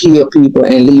people would kill people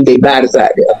and leave their bodies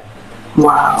out there.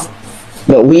 Wow.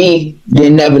 But we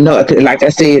didn't never know. Like I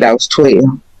said, I was 12.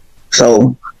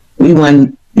 So we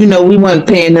wasn't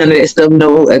paying none of that stuff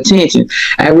no attention.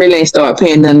 I really ain't started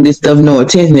paying none of this stuff no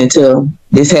attention until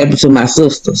this happened to my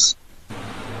sisters.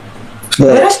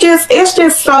 But it's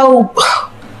just so.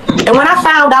 And when I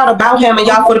found out about him, and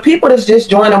y'all, for the people that's just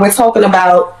joining, we're talking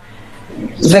about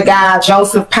the guy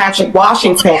Joseph Patrick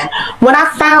Washington. When I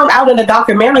found out in the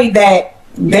documentary that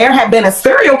there had been a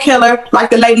serial killer, like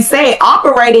the lady said,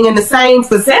 operating in the same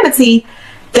vicinity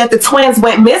that the twins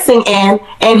went missing in,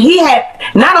 and he had,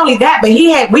 not only that, but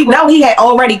we know he had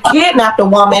already kidnapped a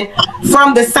woman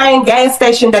from the same gas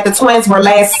station that the twins were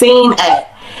last seen at.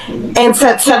 And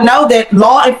to know that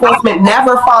law enforcement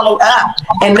never followed up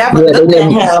and never looked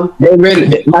at him.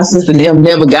 My sister and them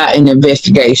never got an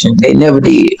investigation. They never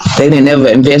did. They didn't ever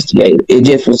investigate. It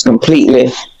just was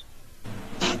completely,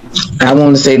 I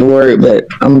want to say the word, but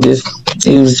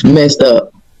it was messed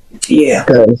up. Yeah.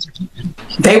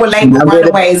 They were labeled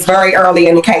runaways very early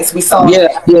in the case. We saw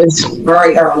that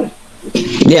very early.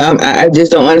 Yeah, I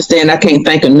just don't understand. I can't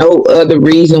think of no other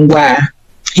reason why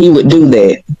he would do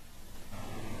that.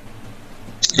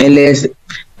 Unless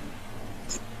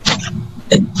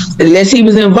he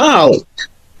was involved.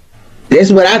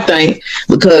 That's what I think.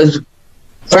 Because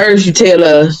first you tell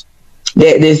us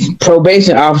that this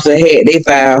probation officer had their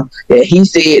file, that he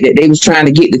said that they was trying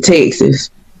to get to Texas.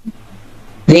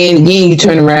 Then again you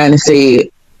turn around and said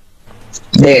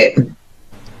that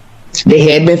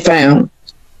they had been found.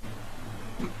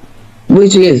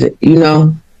 Which is it? You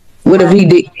know? What if he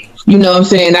did? You know what I'm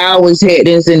saying? I always had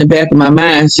this in the back of my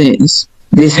mind since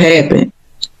this happened.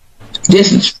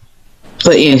 Just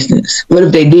for instance, what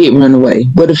if they did run away?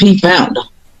 What if he found them?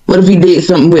 What if he did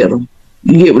something with them?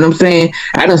 You get what I'm saying?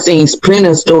 I done seen plenty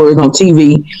of stories on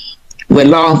TV where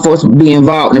law enforcement be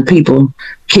involved in people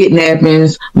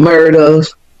kidnappings,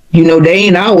 murders. You know, they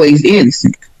ain't always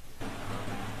innocent.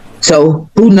 So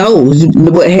who knows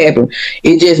what happened?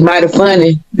 It just mighty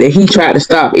funny that he tried to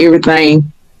stop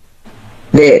everything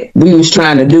that we was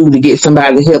trying to do to get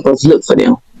somebody to help us look for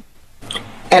them.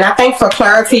 And I think for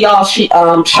clarity, y'all,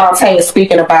 Shantae is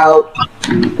speaking about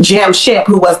Jim Shipp,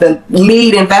 who was the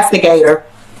lead investigator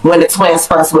when the twins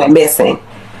first went missing.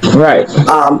 Right.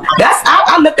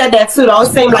 I looked at that too. Though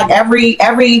it seemed like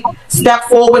every step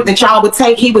forward that y'all would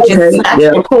take, he would just snatch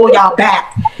and pull y'all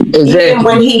back. Exactly. Even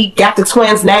when he got the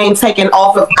twins' name taken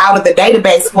out of the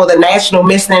database for the National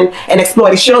Missing and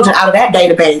Exploited Children, out of that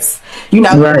database, you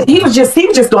know, right. he was just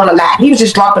doing a lot. He was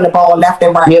just dropping the ball left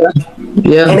and right.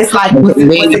 Yeah. And it's like,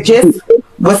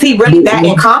 was he really that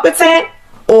incompetent,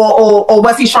 or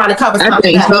was he trying to cover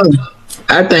something?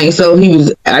 I think so.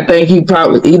 I think he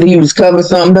probably either he was covering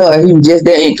something or he was just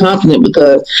that incompetent,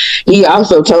 because he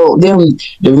also told them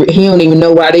he don't even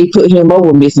know why they put him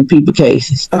over missing people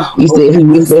cases. He said he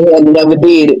wished they had never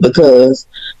did it because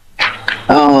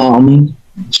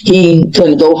he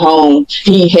couldn't go home.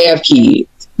 He didn't have kids.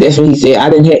 That's what he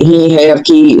said. He didn't have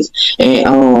kids,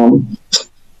 and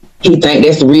he think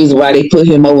that's the reason why they put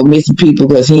him over missing people,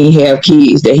 because he didn't have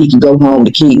kids that he could go home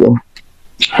to kill.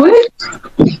 What?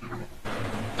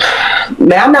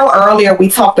 Now, I know earlier we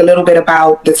talked a little bit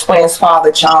about the twins'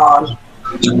 father, John.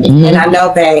 Mm-hmm. And I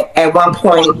know that at one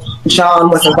point John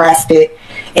was arrested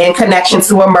in connection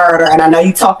to a murder. And I know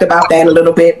you talked about that a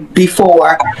little bit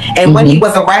before. And when he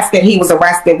was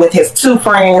arrested with his two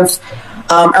friends,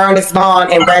 Ernest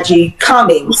Vaughn and Reggie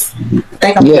Cummings. I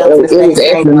think I'm it was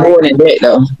actually more than that,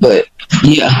 though. But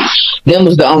yeah, them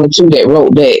was the only two that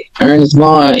wrote that. Ernest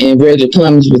Vaughn and Reggie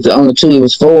Cummings was the only two. It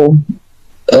was 4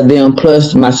 of them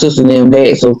plus my sister and them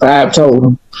dad, so 5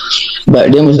 total.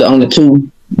 But them was the only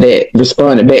 2 that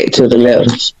responded back to the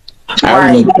letters.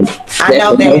 Right. I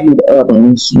know that the other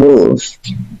ones was.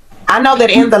 I know that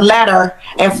in the letter,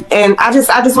 and I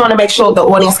just want to make sure the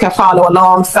audience can follow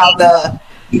along. So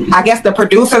the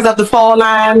producers of the Fall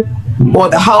Line, or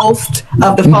the host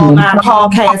of the Fall Line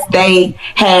podcast, they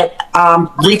had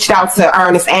reached out to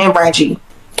Ernest and Reggie.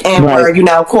 And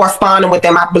were, corresponding with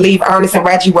them. I believe Ernest and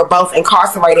Reggie were both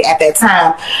incarcerated at that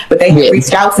time, but they had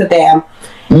reached out to them.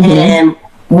 And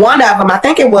one of them, I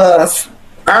think it was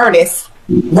Ernest,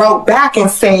 wrote back and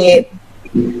said,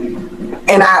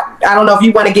 and I don't know if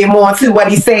you want to get more into what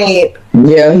he said.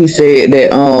 Yeah, he said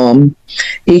that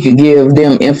he could give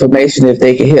them information if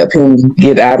they could help him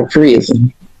get out of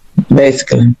prison,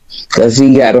 basically, because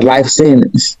he got a life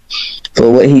sentence for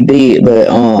what he did. But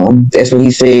that's what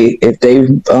he said. If they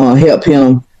help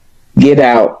him get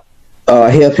out,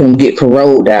 help him get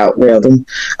paroled out, rather,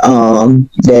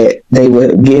 that they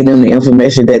would give them the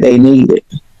information that they needed.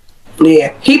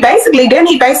 Yeah, he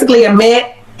basically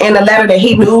admit in the letter that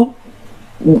he knew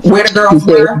where the girls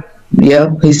were.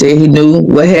 Yeah, he said he knew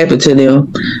what happened to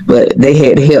them, but they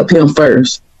had to help him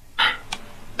first.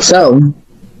 So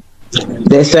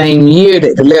that same year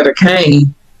that the letter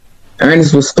came,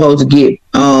 Ernest was supposed to get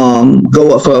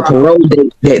go up for a parole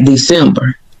date that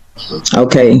December.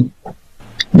 Okay.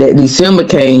 That December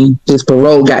came, his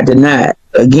parole got denied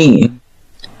again.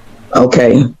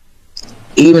 Okay.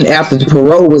 Even after the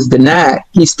parole was denied,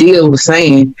 he still was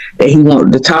saying that he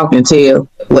wanted to talk and tell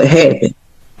what happened.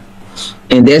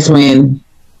 And that's when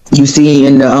you see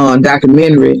in the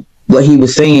documentary what he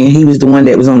was saying. He was the one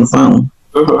that was on the phone.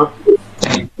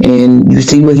 And you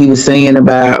see what he was saying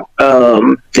about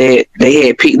that they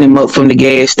had picked him up from the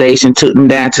gas station, took him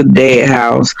down to the dad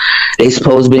house. They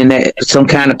supposed to be in that some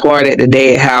kind of party at the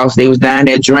dad house. They was down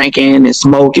there drinking and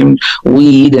smoking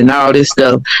weed and all this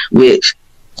stuff, which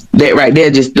that right there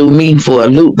just threw me for a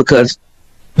loop, because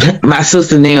my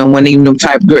sister and them wasn't even them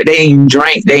type of girl. They ain't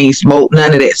drink, they ain't smoke,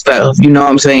 none of that stuff. You know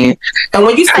what I'm saying? And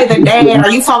when you say the dad,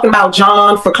 are you talking about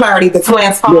John, for clarity, the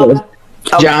twins' father? Yeah.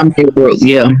 Okay. John Millbrook,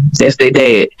 yeah, that's their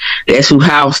dad. That's who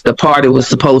house the party was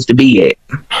supposed to be at.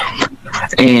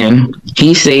 And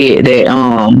he said that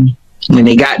when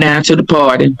they got down to the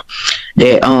party,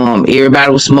 that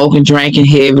everybody was smoking, drinking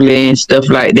heavily and stuff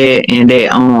like that, and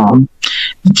that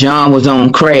John was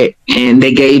on crack, and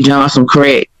they gave John some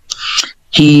crack.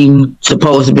 He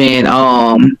supposed to been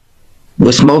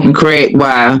was smoking crack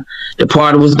while the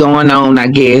party was going on, I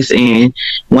guess, and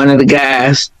one of the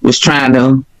guys was trying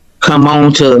to come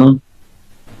on to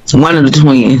one of the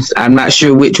twins. I'm not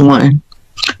sure which one.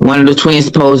 One of the twins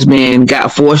supposed to been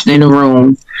got forced in the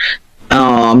room.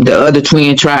 The other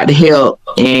twin tried to help,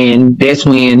 and that's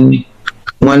when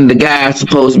one of the guys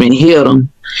supposed to been hit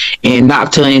him and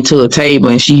knocked her into a table,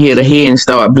 and she hit her head and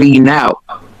started bleeding out.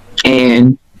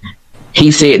 And he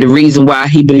said the reason why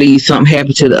he believes something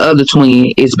happened to the other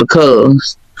twin is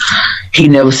because he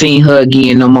never seen her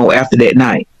again no more after that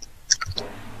night.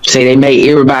 Say they made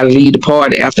everybody leave the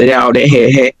party after all that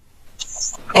had happened.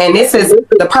 And this is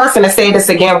the person that said this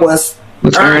again was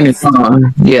Ernest.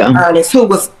 Yeah, Ernest, who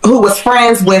was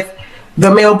friends with the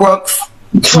Millbrooks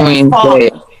twin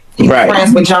father. Right.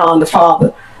 Friends with John, the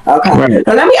father. Okay. Right.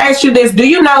 Now let me ask you this: do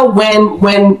you know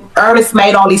when Ernest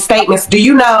made all these statements? Do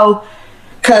you know?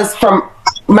 Because from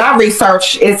my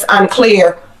research, it's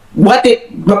unclear. What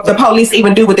did the police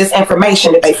even do with this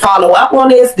information? Did they follow up on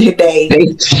this? Did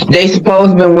they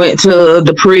supposedly went to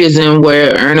the prison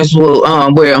where Ernest was,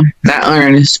 well, not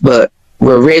Ernest, but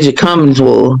where Reggie Cummings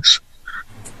was.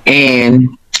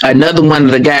 And another one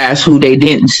of the guys who they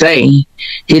didn't say,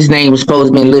 his name was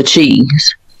supposed to be Lil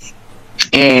Cheese.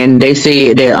 And they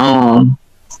said that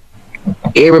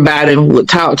everybody would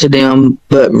talk to them,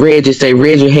 but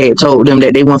Reggie had told them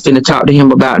that they weren't finna talk to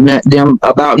him about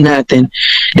nothing,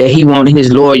 that he wanted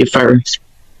his lawyer first.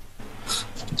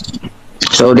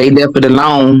 So they left it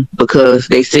alone, because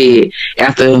they said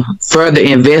after further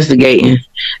investigating,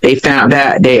 they found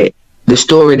out that the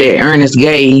story that Ernest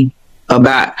gave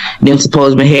about them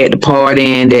supposed to had the party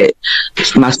and that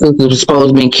my sister was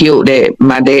supposed to be killed at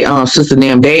my sister and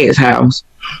them dad's house,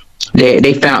 that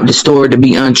they found the story to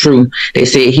be untrue. They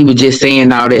said he was just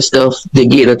saying all that stuff to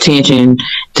get attention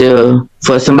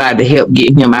for somebody to help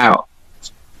get him out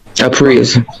of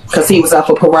prison, because he was up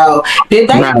for parole. Did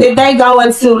they go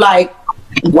into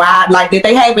why? Did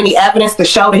they have any evidence to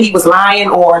show that he was lying,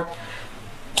 or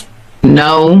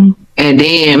no? And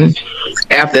then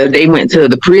after they went to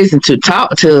the prison to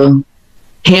talk to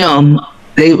him,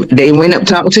 they went up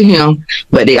talking to him,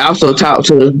 but they also talked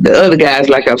to the other guys,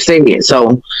 like I've said.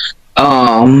 So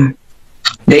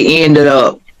they ended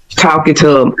up talking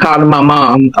to him, calling my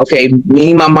mom. Okay,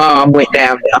 me and my mom went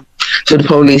down there to the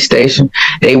police station.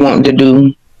 They wanted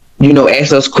to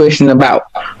ask us questions about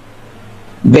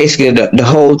basically the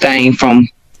whole thing from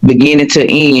beginning to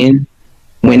end,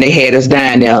 when they had us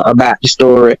down there, about the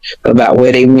story, about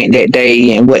where they went that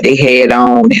day and what they had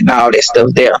on and all that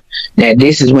stuff there. Now,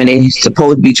 this is when they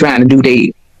supposed to be trying to do their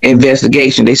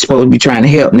investigation. They supposed to be trying to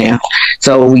help now.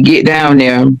 So we get down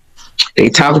there, they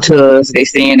talk to us, they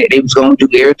saying that they was going to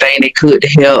do everything they could to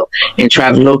help and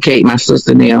try to locate my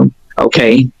sister and them.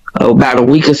 Okay, about a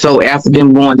week or so after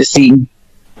them going to see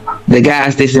the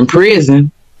guys that's in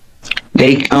prison,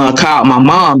 they called my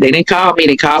mom. They didn't call me,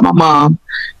 they called my mom.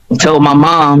 Told my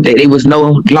mom that they was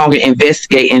no longer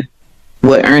investigating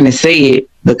what Ernest said,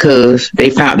 because they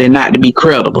found it not to be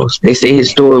credible. They said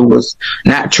his story was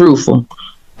not truthful.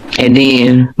 And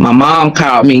then my mom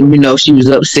called me, she was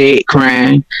upset,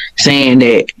 crying, saying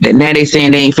that now they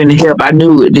saying they ain't finna help. I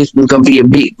knew this was gonna be a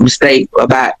big mistake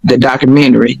about the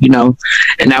documentary,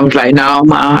 And I was like, no,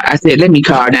 Ma. I said, let me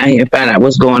call down here and find out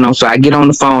what's going on. So I get on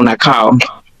the phone, I call.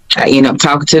 I end up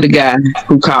talking to the guy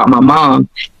who called my mom,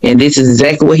 and this is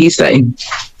exactly what he said.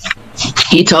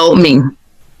 He told me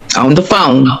on the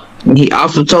phone, and he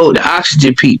also told the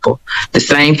oxygen people the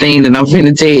same thing that I'm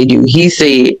finna tell you. He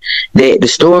said that the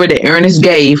story that Ernest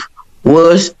gave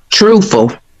was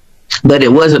truthful, but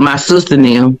it wasn't my sister and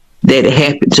them that it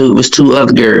happened to. It was two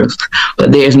other girls,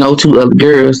 but there's no two other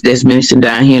girls that's mentioned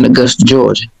down here in Augusta,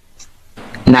 Georgia.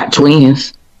 Not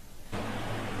twins.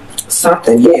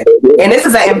 Something, yeah. And this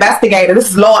is an investigator. This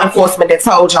is law enforcement that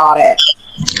told y'all that.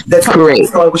 Correct.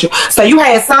 So you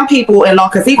had some people in law,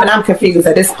 because even I'm confused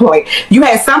at this point. You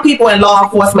had some people in law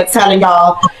enforcement telling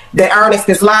y'all that Ernest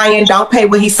is lying, don't pay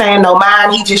what he's saying, no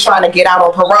mind, he's just trying to get out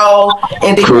on parole.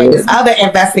 And then you had this other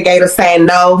investigator saying,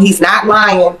 no, he's not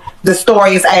lying. The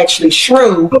story is actually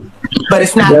true, but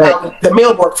it's not about the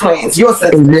Millbrook twins, your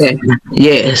sister. Exactly.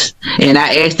 Yes. And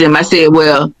I asked them, I said,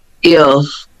 well,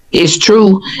 if it's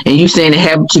true and you saying it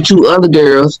happened to 2 other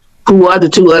girls, who are the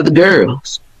 2 other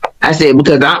girls? I said,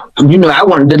 because I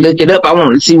wanted to look it up. I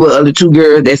wanted to see what other 2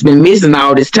 girls that's been missing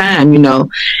all this time,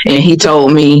 and he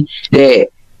told me that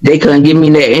they couldn't give me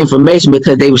that information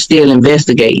because they were still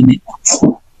investigating it.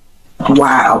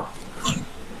 Wow.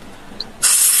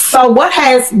 So what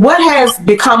has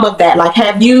become of that? Like,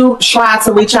 have you tried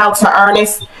to reach out to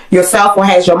Ernest yourself, or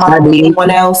has your mom or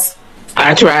anyone else?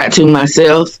 I tried to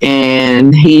myself,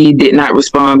 and he did not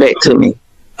respond back to me.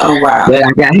 Oh, wow.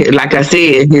 But like I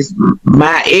said,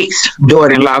 my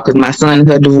ex-daughter-in-law, because my son and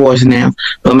her divorced now,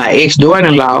 but my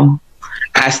ex-daughter-in-law,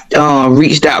 I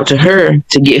reached out to her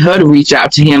to get her to reach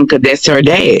out to him because that's her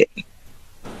dad.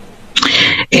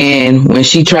 And when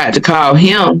she tried to call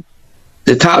him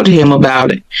to talk to him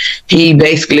about it, he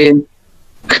basically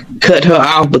cut her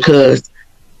off because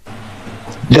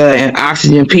the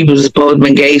Oxygen people supposed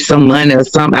to gave some money or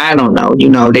something. I don't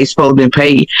know. They supposed to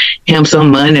pay him some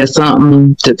money or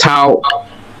something to talk.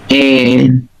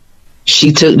 And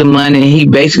she took the money, and he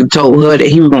basically told her that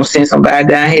he was going to send somebody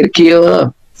down here to kill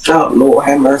her. Oh, Lord,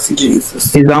 have mercy,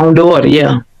 Jesus. His own daughter,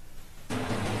 yeah.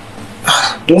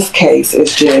 This case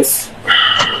is just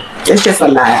a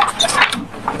lot.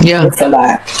 Yeah. It's a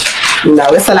lot.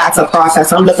 It's a lot to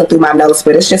process. I'm looking through my notes,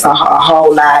 but it's just a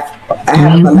whole lot. I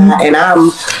have a lot. And I'm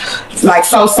like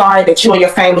so sorry that you and your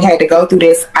family had to go through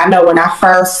this. I know when I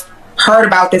first heard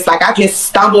about this, like I just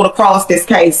stumbled across this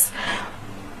case.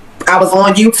 I was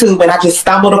on YouTube and I just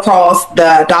stumbled across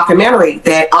the documentary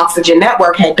that Oxygen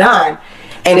Network had done.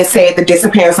 And it said the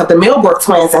disappearance of the Millbrook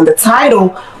twins. And the title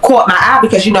caught my eye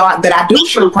because that I do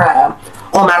true crime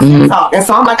on my TikTok. And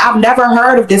so I'm like, I've never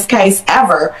heard of this case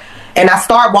ever. And I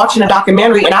started watching the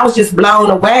documentary, and I was just blown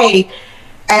away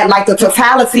at like the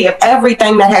totality of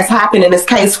everything that has happened in this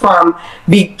case from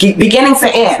beginning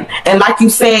to end. And like you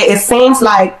said, it seems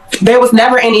like there was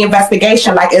never any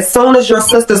investigation. Like as soon as your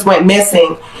sisters went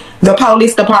missing, the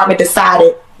police department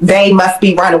decided they must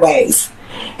be runaways.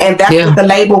 And that's what the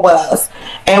label was.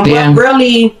 And what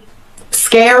really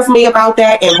scares me about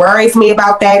that and worries me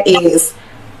about that is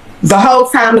the whole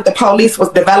time that the police was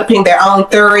developing their own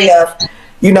theory of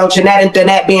Jeanette and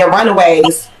Danette being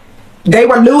runaways, they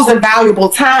were losing valuable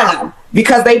time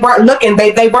because they weren't looking,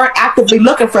 they weren't actively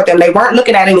looking for them. They weren't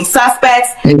looking at any suspects.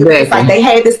 Exactly. It's like they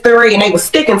had this theory and they were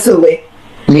sticking to it.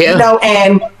 Yeah.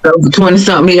 And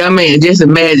 20-something years, I mean, just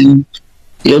imagine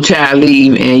your child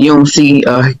leave and you don't see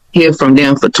hear from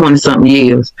them for 20-something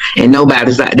years and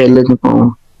nobody's out there looking for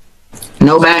them.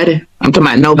 Nobody. I'm talking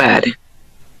about nobody.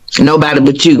 Nobody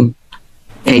but you.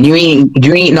 And you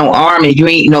ain't no army. You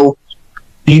ain't no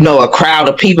a crowd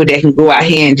of people that can go out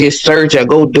here and just search or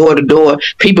go door to door.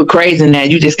 People crazy now.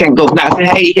 You just can't go knock and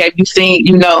say, hey, have you seen,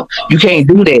 you can't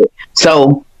do that.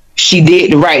 So she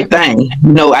did the right thing.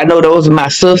 I know those are my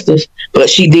sisters, but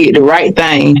she did the right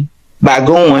thing by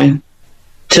going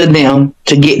to them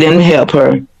to get them to help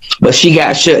her. But she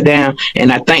got shut down,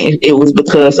 and I think it was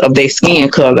because of their skin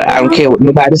color. I don't care what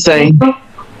nobody say.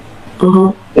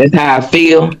 That's how I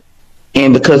feel.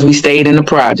 And because we stayed in the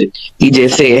project, he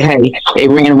just said, hey, they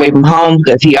ran away from home,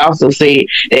 because he also said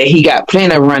that he got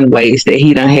plenty of runaways that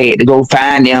he done had to go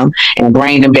find them and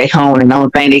bring them back home. And the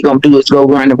only thing they going to do is go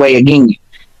run away again.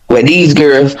 Where these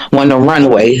girls weren't no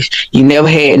runaways. You never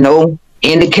had no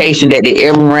indication that they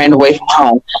ever ran away from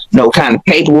home. No kind of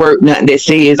paperwork, nothing that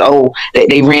says, that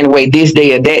they ran away this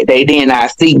day or that day, then I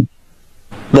see.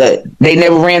 But they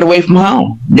never ran away from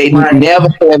home. They never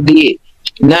have did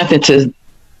nothing to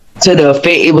the effect.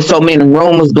 It was so many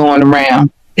rumors going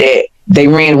around that they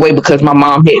ran away because my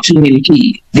mom had too many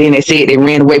kids. Then they said they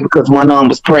ran away because one of them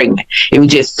was pregnant. It was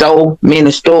just so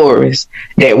many stories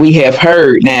that we have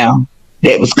heard now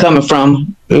that was coming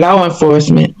from law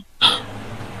enforcement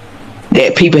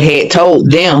that people had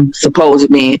told them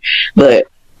supposedly, but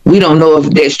we don't know if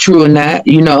that's true or not,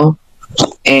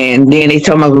 And then they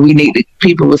told me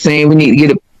people were saying we need to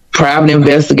get a private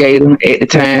investigator at the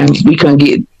time. We couldn't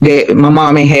get that. My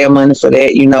mom ain't have money for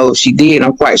that. If she did,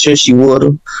 I'm quite sure she would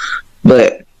have.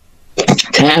 But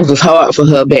times was hard for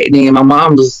her back then. My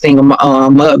mom was a single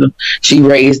mother. She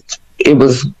raised,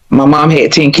 my mom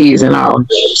had 10 kids in all,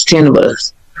 10 of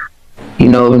us. You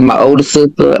know, my older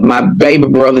sister, my baby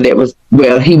brother that was,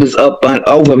 well, he was up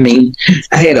over me.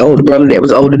 I had an older brother that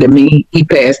was older than me. He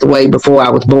passed away before I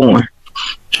was born.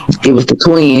 It was the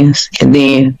twins, and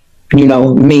then, you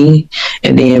know, me,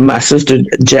 and then my sister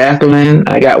Jacqueline.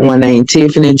 I got one named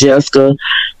Tiffany, Jessica,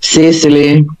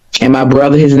 Cicely, and my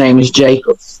brother, his name is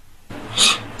Jacob.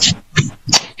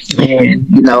 And,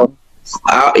 you know,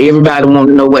 everybody wanted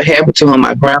to know what happened to him.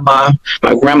 My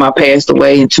grandma passed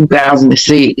away in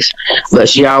 2006, but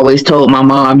she always told my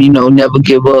mom, you know, never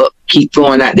give up, keep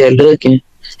going out there looking,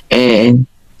 and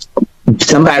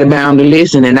somebody bound to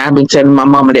listen. And I've been telling my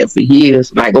mama that for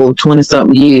years, like over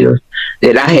 20-something years,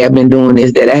 that I have been doing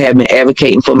this, that I have been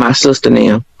advocating for my sister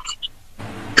now.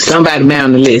 Somebody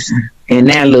bound to listen. And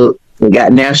now look, we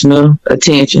got national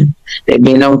attention. They've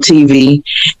been on TV.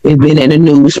 They've been in the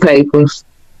newspapers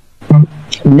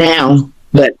now.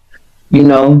 But, you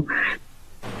know,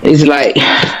 it's like,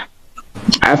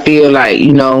 I feel like,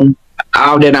 you know,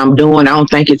 all that I'm doing, I don't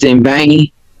think it's in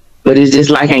vain, but it's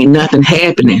just like ain't nothing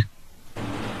happening.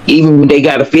 Even when they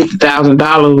got a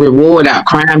 $50,000 reward out,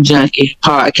 Crime Junkie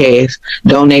podcast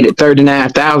donated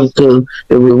 $39,000 to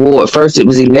the reward. First it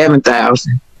was $11,000.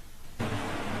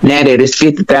 Now that it's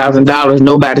 $50,000,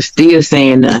 nobody's still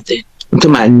saying nothing. I'm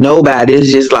talking about nobody.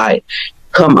 It's just like,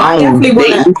 come on.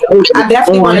 I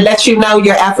definitely want to let you know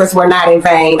your efforts were not in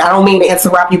vain. I don't mean to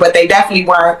interrupt you, but they definitely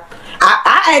weren't.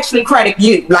 I actually credit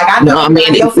you. Like, I know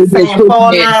everybody else is saying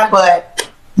fall line, but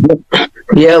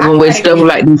yeah, when stuff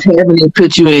like this happen, it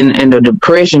put you in the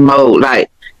depression mode. Like,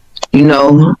 you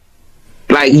know,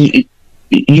 like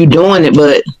you doing it,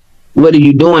 but what are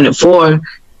you doing it for?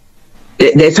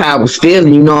 That's how I was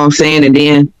feeling, you know what I'm saying? And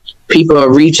then people will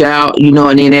reach out, you know,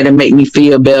 and then that'll make me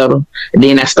feel better. And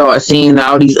then I start seeing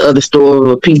all these other stories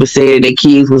where people said their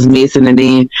kids was missing, and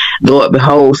then Lord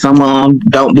behold, some of them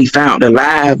don't be found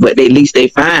alive, but at least they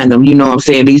find them, you know what I'm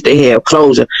saying? At least they have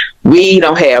closure. We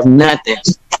don't have nothing.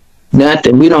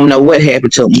 Nothing. We don't know what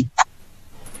happened to them.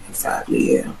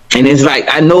 Exactly, yeah. And it's like,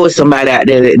 I know it's somebody out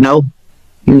there that know.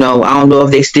 You know, I don't know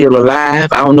if they still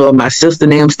alive. I don't know if my sister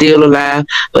and them still alive,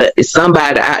 but it's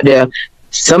somebody out there.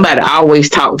 Somebody always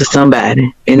talk to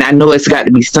somebody, and I know it's got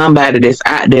to be somebody that's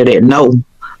out there that know.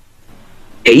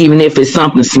 Even if it's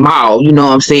something small, you know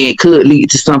what I'm saying, it could lead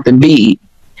to something big.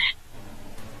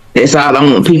 That's all I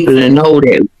want people to know,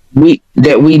 that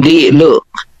we did look.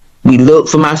 We looked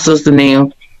for my sister and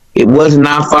them. It wasn't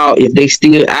our fault. If they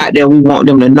still out there, we want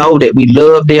them to know that we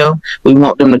love them. We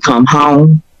want them to come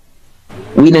home.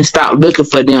 We didn't stop looking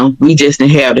for them. We just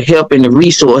didn't have the help and the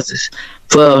resources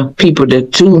for people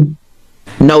to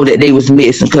know that they was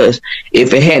missing. Because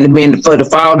if it hadn't been for the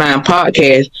Fall Down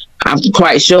podcast, I'm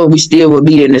quite sure we still would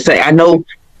be in the same. I know,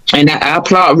 and I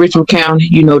applaud Richmond County,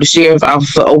 you know, the sheriff's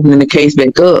office for opening the case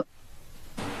back up.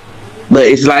 But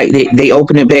it's like they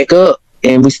open it back up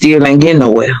and we still ain't getting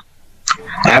nowhere.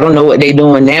 I don't know what they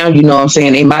doing now, you know what I'm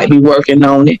saying? They might be working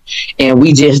on it and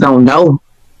we just don't know.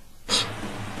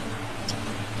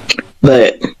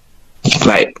 But,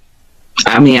 like,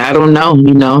 I mean, I don't know,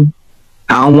 you know.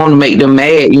 I don't want to make them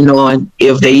mad, you know, and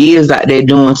if they is out there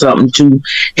doing something to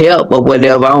help or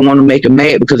whatever, I don't want to make them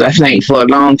mad, because I think for a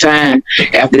long time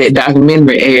after that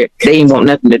documentary aired, they ain't want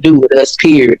nothing to do with us,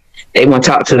 period. They want to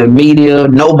talk to the media,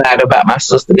 nobody about my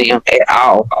sister and them at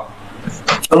all.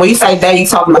 And when you say that, you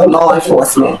talking about law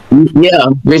enforcement? Yeah,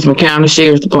 Richmond County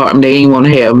Sheriff's Department, they ain't want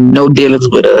to have no dealings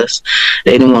with us.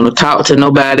 They didn't want to talk to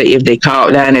nobody. If they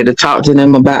called down there to talk to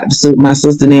them about my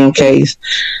sister and them case,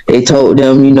 they told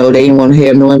them, you know, they didn't want to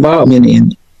have no involvement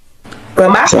in it. But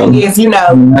my thing is, you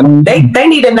know, they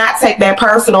need to not take that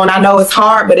personal, and I know it's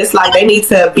hard, but it's like they need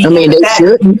to be. I mean, they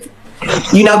shouldn't.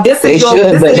 You know, this is your.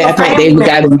 They should, but I think they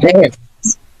got embarrassed.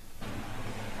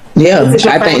 Yeah,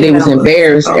 I think they was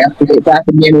embarrassed after the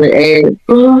documentary aired.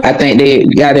 I think they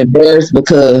got embarrassed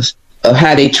because of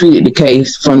how they treated the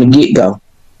case from the get-go.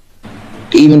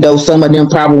 Even though some of them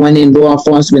probably went in law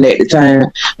enforcement at the time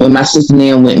when my sister and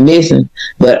them went missing,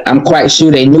 but I'm quite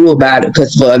sure they knew about it,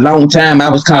 because for a long time I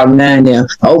was calling down there,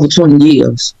 over 20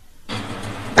 years.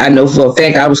 I know for a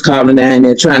fact I was calling down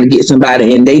there trying to get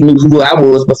somebody, and they knew who I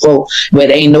was before, but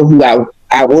they didn't know who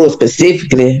I was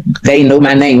specifically. They know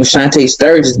my name was Shantae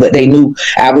Sturgis, but they knew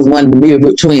I was one of the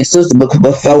Millbrook twin sisters. But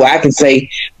before I can say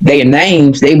their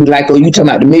names, they was like, "Oh, you talking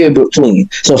about the Millbrook twins?"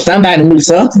 So somebody knew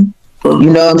something. You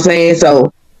know what I'm saying?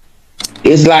 So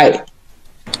it's like,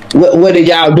 what are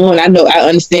y'all doing? I know, I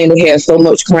understand they have so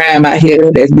much crime out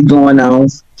here that's been going on,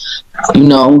 you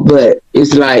know, but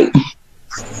it's like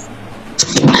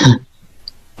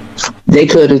they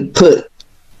could have put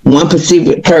one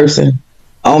specific person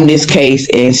on this case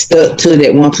and stuck to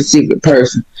that one specific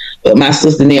person. But my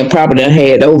sister and them probably done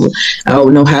had over, I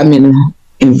don't know how many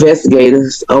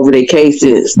investigators over their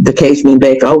cases. The case went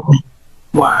back open.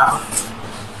 Wow.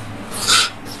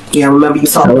 Yeah, I remember you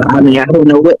saw. So, I mean, I don't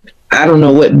know what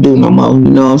to do no more. You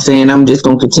know what I'm saying? I'm just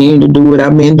gonna continue to do what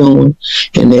I've been doing,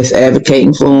 and that's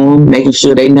advocating for them, making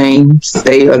sure their names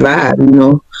stay alive. You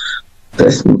know,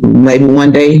 because maybe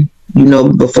one day, you know,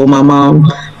 before my mom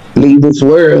leave this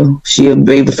world, she'll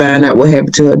be able to find out what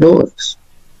happened to her daughters.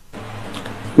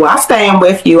 Well, I stand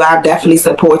with you. I definitely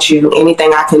support you.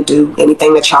 Anything I can do,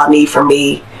 anything that y'all need from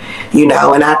me, you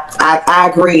know. And I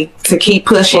agree to keep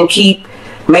pushing, keep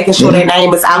making sure their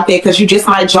name is out there, because you just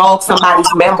might jog somebody's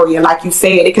memory, and like you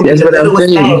said, it can be the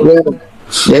littlest thing. Yeah.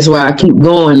 That's why I keep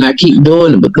going. I keep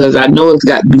doing it, because I know it's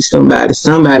got to be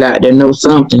somebody out there knows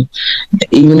something,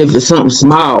 even if it's something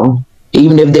small.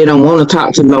 Even if they don't want to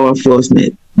talk to law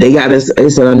enforcement, they got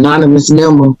it's an anonymous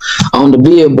number on the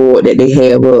billboard that they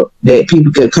have up that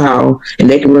people could call, and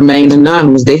they can remain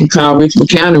anonymous. They can call Richmond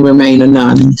County and remain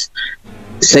anonymous.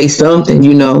 Say something,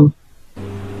 you know.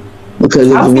 Because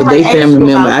with their family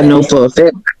member, I know for a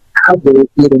fact I will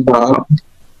get involved.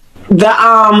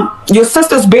 Your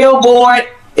sister's billboard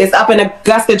is up in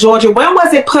Augusta, Georgia. When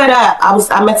was it put up?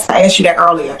 I meant to ask you that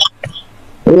earlier.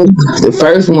 The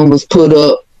first one was put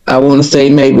up, I want to say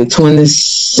maybe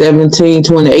 2017,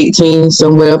 2018,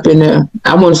 somewhere up in there.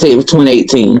 I want to say it was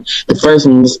 2018. The first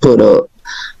one was put up,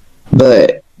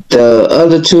 but the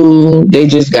other two, they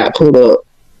just got put up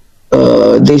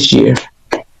this year.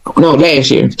 No,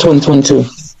 last year, 2022.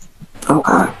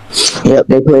 Okay. Yep,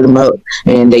 they put them up,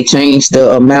 and they changed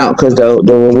the amount because the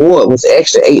reward was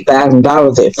extra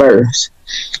 $8,000 at first,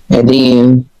 and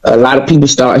then a lot of people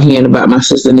start hearing about my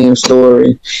sister and them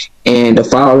story. And the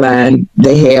Fall Line,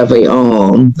 they have a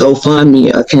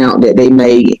GoFundMe account that they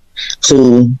made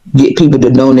to get people to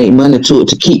donate money to it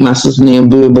to keep my sister and them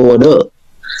billboard up.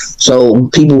 So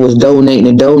people was donating,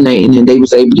 and they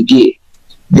was able to get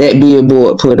that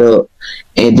billboard put up.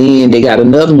 And then they got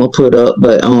another one put up,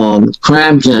 but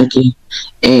Crime Junkie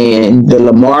and the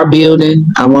Lamar Building,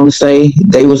 I want to say,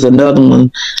 they was another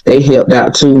one they helped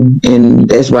out too, and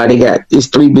that's why they got it's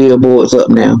 3 billboards up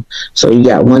now. So you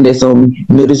got one that's on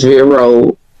Middlesboro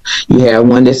Road, you have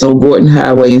one that's on Gordon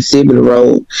Highway and Sibley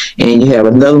Road, and you have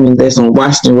another one that's on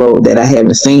Washington Road that I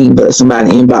haven't seen, but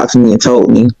somebody inboxed me and told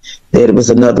me that it was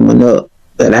another one up,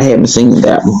 but I haven't seen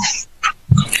that one.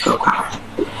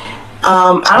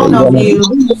 I don't know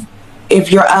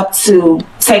if you're up to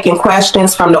taking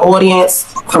questions from the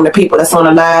audience, from the people that's on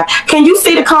the live. Can you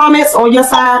see the comments on your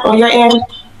side, on your end?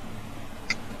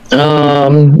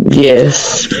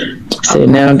 Yes. So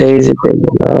nowadays, if they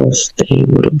were lost, they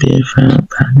would have been found.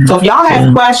 So if y'all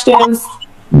have questions,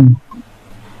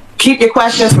 keep your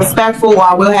questions respectful, or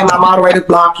I will have my moderator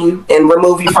block you and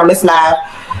remove you from this live.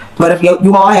 But if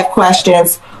you all have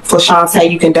questions for Shantae,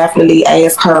 you can definitely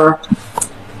ask her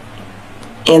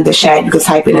in the chat. You can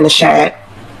type it in the chat.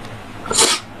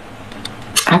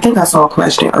 I think I saw a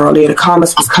question earlier. The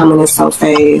comments was coming in so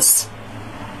fast.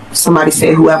 Somebody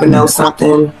said whoever knows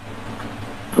something,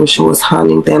 I'm sure it's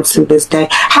hunting them to this day.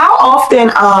 How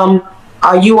often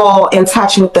are you all in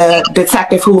touch with the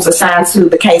detective who's assigned to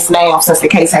the case now, since the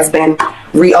case has been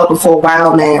reopened for a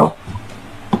while now?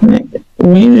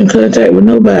 We ain't in contact with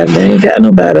nobody. They ain't got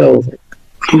nobody over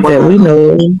that we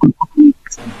know.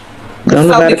 Don't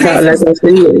nobody call us.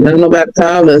 Don't nobody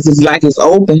call us. It's like it's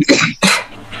open,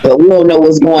 but we don't know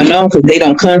what's going on because they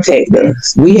don't contact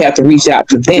us. We have to reach out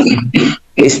to them.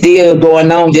 It's still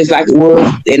going on just like it was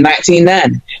in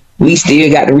 1990. We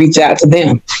still got to reach out to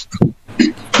them.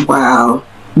 Wow.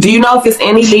 Do you know if there's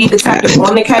any lead detective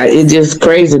on the case? It's just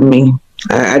crazy to me.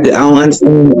 I don't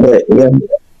understand, but yeah.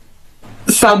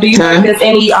 So do you know if there's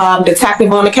any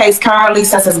detective on the case currently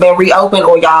since it's been reopened,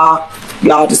 or y'all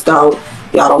just don't?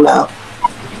 Y'all don't know?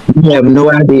 We have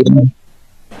no idea.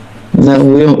 No,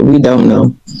 we don't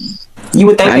know. You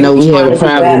would think. I know we have a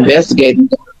private investigator.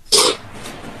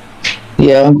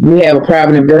 Yeah, we have a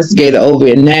private investigator over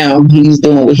it now. He's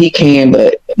doing what he can,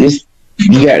 but this,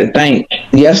 you got to think.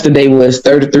 Yesterday was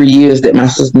 33 years that my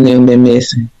sister and them been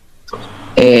missing,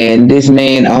 and this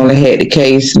man only had the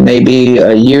case maybe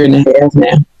a year and a half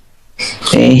now,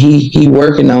 and he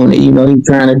working on it. You know, he's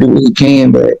trying to do what he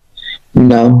can, but you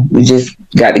know, we just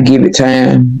got to give it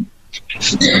time.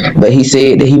 But he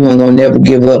said that he wasn't gonna never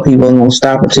give up. He wasn't gonna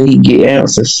stop until he get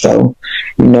answers. So,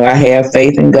 you know, I have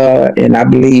faith in God, and I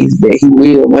believe that he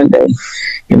will one day.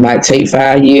 It might take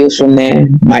 5 years from now,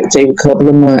 might take a couple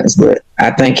of months, but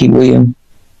I think he will.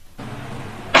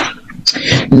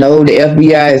 No, the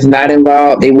FBI is not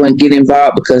involved. They wouldn't get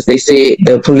involved because they said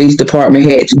the police department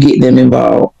had to get them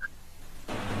involved.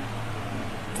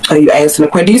 Oh, you asking a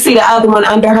question. Do you see the other one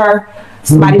under her?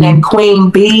 Somebody named Queen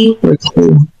B.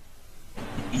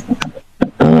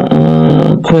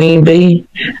 Queen B,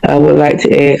 I would like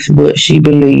to ask what she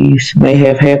believes may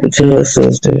have happened to her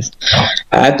sisters.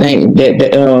 I think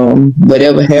that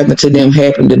whatever happened to them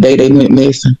happened the day they went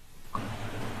missing.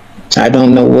 I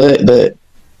don't know what, but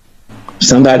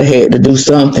somebody had to do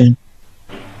something,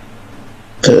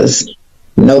 because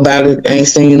nobody ain't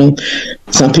seen them.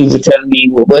 Some people telling me,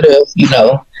 well, what if,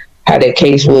 how that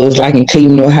case was like in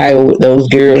Cleveland, Ohio, with those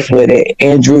girls where that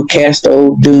Andrew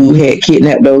Castro dude had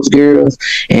kidnapped those girls,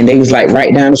 and they was like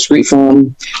right down the street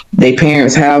from their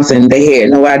parents' house, and they had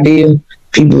no idea.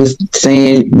 People was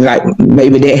saying like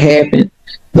maybe that happened,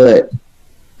 but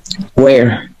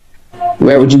where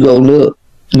would you go look?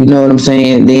 You know what I'm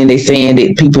saying? Then they saying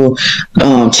that people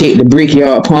checked the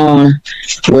Brickyard Pond,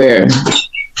 where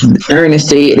Ernest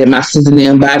said that my sister and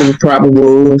them body probably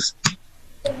was.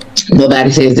 Nobody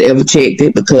says they ever checked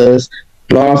it, because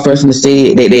law enforcement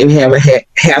said that they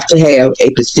have to have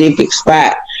a specific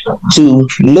spot to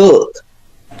look,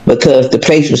 because the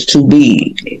place was too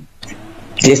big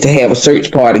just to have a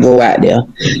search party go out there.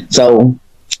 So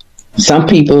some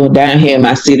people down here in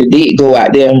my city did go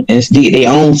out there and did their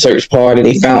own search party.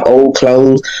 They found old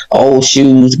clothes, old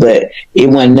shoes, but it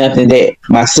wasn't nothing that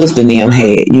my sister and them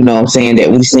had, you know what I'm saying,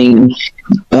 that we seen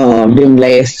them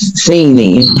last seen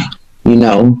in.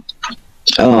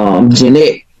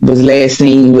 Jeanette was last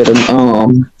seen with a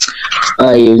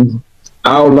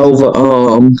all over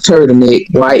turtleneck,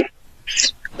 white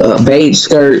beige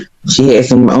skirt. She had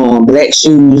some black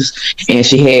shoes, and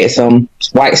she had some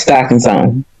white stockings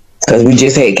on, because we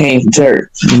just came from church.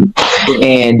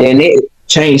 And then it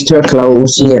changed her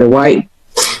clothes. She had a white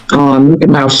Mickey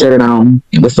Mouse shirt on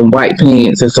with some white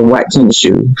pants and some white tennis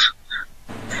shoes.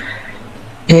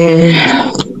 And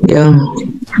yeah,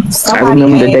 I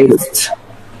remember the day.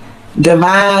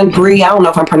 Divine Bree, I don't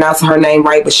know if I'm pronouncing her name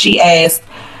right, but she asked,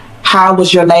 how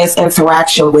was your last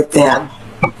interaction with them?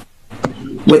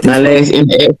 My last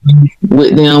interaction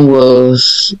with them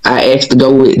was, I asked to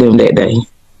go with them that day.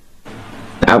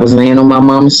 I was laying on my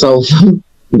mama's sofa.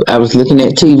 I was looking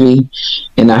at TV,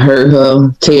 and I heard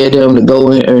her tell them to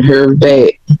go in her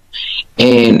bag.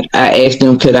 And I asked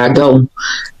them, could I go?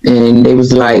 And they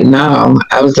was like, no.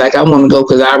 I was like, I want to go,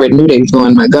 because I already knew they was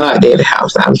going to my goddaddy's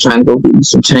house. I was trying to go get me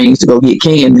some change to go get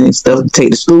candy and stuff to take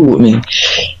to school with me.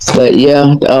 But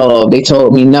yeah, they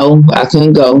told me no, I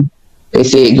couldn't go. They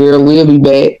said, girl, we'll be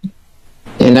back.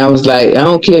 And I was like, I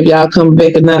don't care if y'all come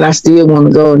back or not, I still want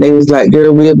to go. And they was like,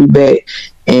 girl, we'll be back.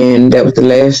 And that was the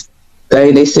last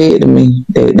thing they said to me.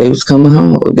 They was coming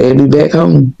home. They'd be back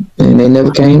home. And they never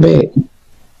came back.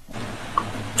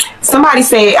 Somebody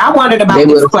said, I wondered about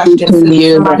this question.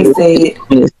 Somebody said,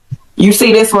 you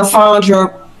see this one,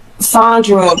 Sandra,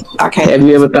 I can't. Have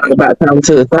you ever thought about talking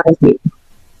to the prospect?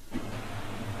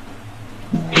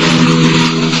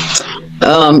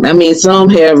 I mean, some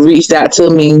have reached out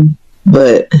to me,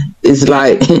 but it's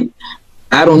like,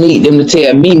 I don't need them to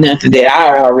tell me nothing that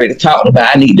I already talked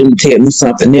about. I need them to tell me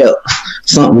something else,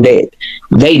 something that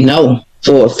they know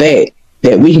for a fact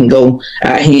that we can go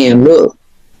out here and look,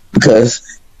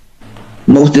 because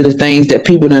most of the things that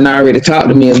people done already talked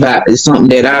to me about is something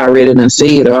that I already done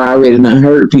said or I already done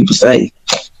heard people say,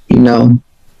 So,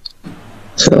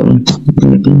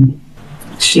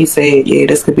 she said, yeah,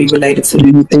 this could be related to. Do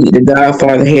you think the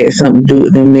Godfather had something to do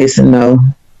with them missing? No.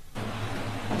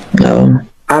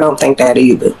 I don't think that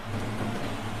either.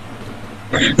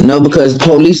 No, because the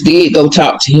police did go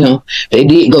talk to him. They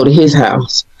did go to his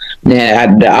house.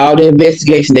 Now, all the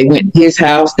investigation, they went to his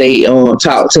house. They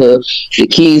talked to the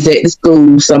kids at the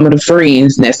school, some of the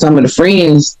friends. Now, some of the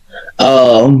friends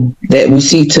that we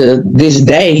see to this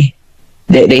day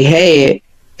that they had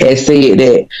said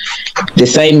that the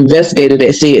same investigator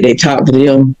that said they talked to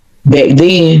them back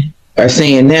then are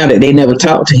saying now that they never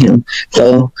talked to him.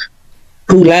 So,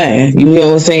 who lying? You know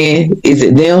what I'm saying? Is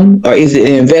it them or is it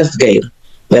the investigator?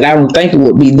 But I don't think it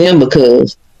would be them,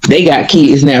 because they got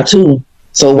kids now too.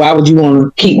 So why would you want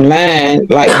to keep lying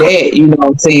like that? You know what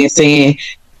I'm saying? Saying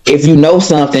if you know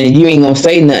something, you ain't going to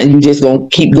say nothing. You just going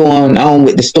to keep going on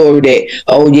with the story that,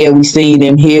 oh yeah, we seen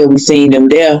them here, we seen them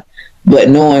there. But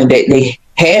knowing that they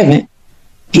haven't,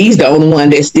 he's the only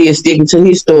one that's still sticking to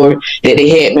his story that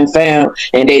they had been found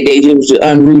and that they just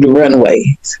unruly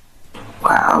runaways.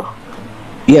 Wow.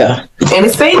 Yeah. And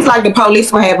it seems like the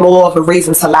police will have more of a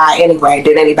reason to lie anyway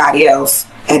than anybody else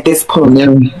at this point.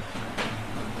 Yeah.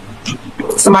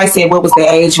 Somebody said, what was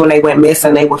their age when they went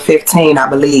missing? They were 15, I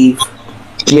believe.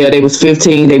 Yeah, they was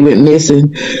 15. They went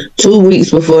missing 2 weeks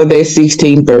before their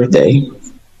 16th birthday.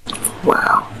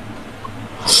 Wow.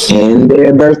 And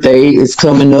their birthday is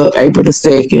coming up April the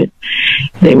 2nd.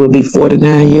 They will be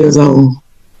 49 years old.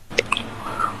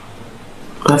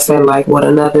 I said, like, what,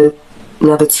 another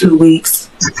 2 weeks?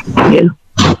 Yeah.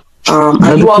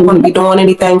 Are you all going to be doing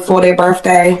anything for their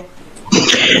birthday?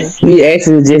 We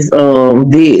actually just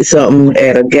did something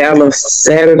at a gala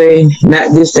Saturday,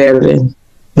 not this Saturday,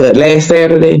 but last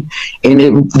Saturday, and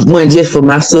it wasn't just for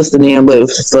my sister and them, but it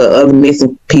was for other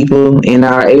missing people in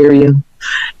our area.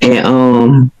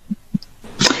 And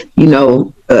you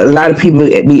know, a lot of people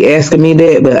be asking me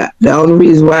that, but the only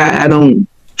reason why I don't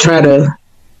try to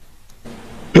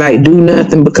like do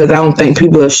nothing, because I don't think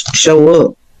people will show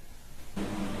up.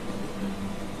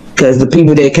 Because the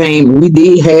people that came, we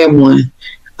did have one,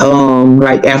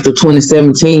 like after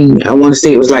 2017, I want to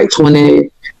say it was like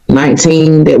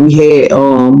 2019 that we had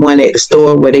one at the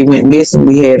store where they went missing.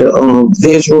 We had a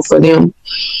visual for them,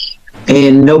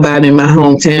 and nobody in my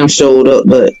hometown showed up,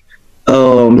 but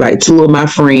like 2 of my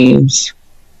friends,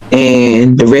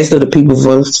 and the rest of the people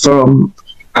was from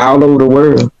all over the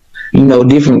world, you know,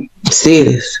 different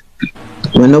cities.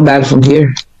 Well, nobody from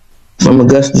here, from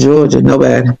Augusta, Georgia,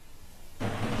 nobody.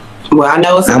 Well, I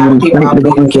know it's a lot of people out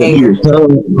there that came.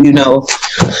 You know,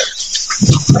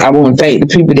 I want to thank the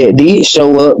people that did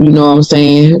show up, you know what I'm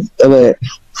saying? But,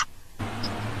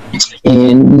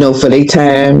 and, you know, for their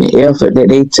time and effort that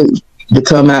they took to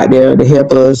come out there to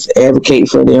help us advocate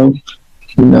for them,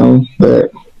 you know, but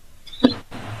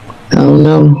I don't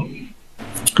know.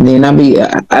 And then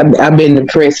I've been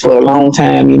depressed for a long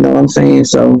time, you know what I'm saying?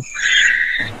 So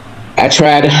I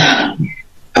try to,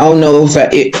 I don't know if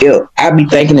I be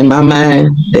thinking in my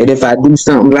mind that if I do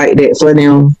something like that for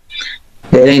them,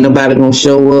 that ain't nobody gonna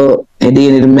show up, and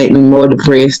then it'll make me more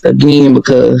depressed again,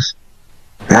 because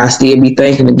I still be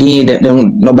thinking again that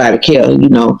nobody care, you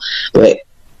know. But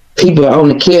people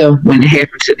only care when it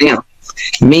happens to them.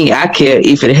 Me, I care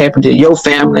if it happened to your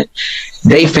family,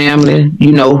 they family,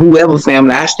 you know, whoever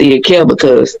family. I still care,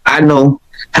 because I know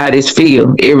how this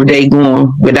feel every day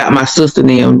going without my sister and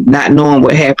them, not knowing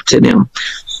what happened to them.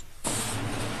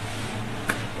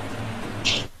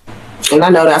 And I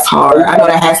know that's hard. I know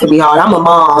that has to be hard. I'm a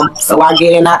mom, so I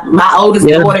get it. My oldest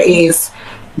daughter is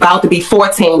about to be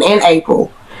 14 in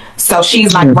April. So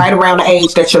she's like right around the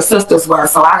age that your sisters were.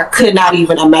 So I could not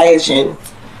even imagine.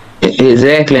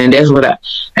 Exactly. And that's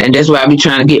why I be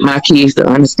trying to get my kids to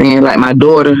understand. Like my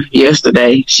daughter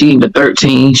yesterday, she in the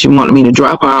 13, she wanted me to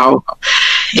drop her off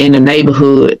in the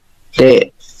neighborhood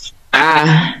that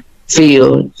I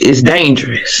feel is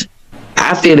dangerous.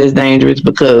 I feel it's dangerous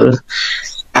because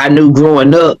I knew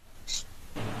growing up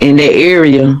in that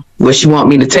area where she want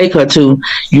me to take her to,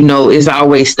 you know, it's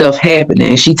always stuff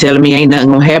happening. She telling me ain't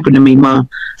nothing gonna happen to me, Mom.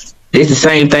 It's the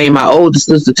same thing my older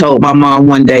sister told my mom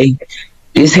one day.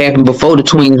 This happened before the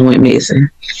twins went missing.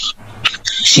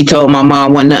 She told my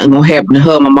mom wasn't nothing gonna happen to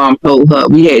her. My mom told her,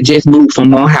 we had just moved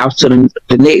from one house to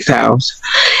the next house,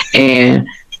 and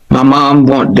my mom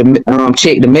wanted to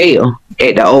check the mail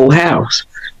at the old house.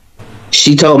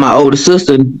 She told my older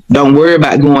sister, don't worry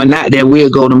about going out there, we'll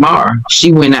go tomorrow.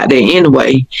 She went out there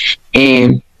anyway,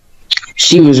 and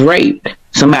she was raped.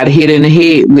 Somebody hit her in the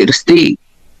head with a stick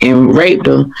and raped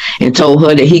her, and told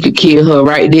her that he could kill her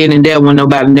right then and there when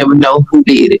nobody never know who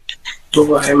did it.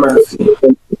 Lord have mercy.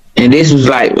 And this was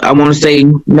like, I want to say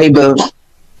maybe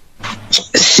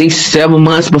 6-7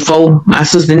 months before my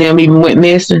sister and them even went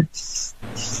missing.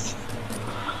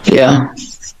 Yeah.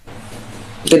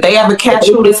 Did they ever catch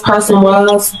who this person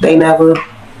was? They never.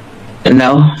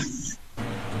 No.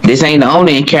 This ain't the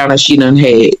only encounter she done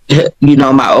had. You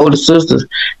know, my older sister,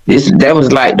 that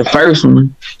was like the first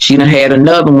one. She done had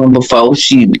another one before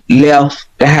she left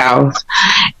the house,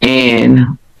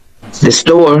 and the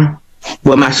store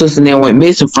where my sister and them went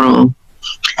missing from,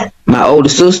 my older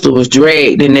sister was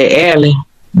dragged in that alley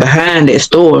behind that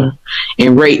store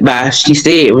and raped by, she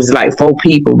said it was like 4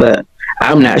 people, but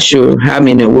I'm not sure how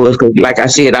many it was, because like I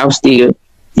said, I was still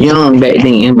young back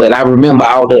then, but I remember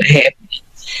all that happened.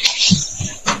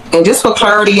 And just for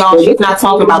clarity, y'all, she's not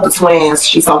talking about the twins.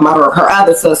 She's talking about her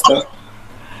other sister.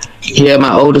 Yeah,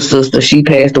 my older sister, she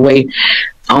passed away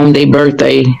on their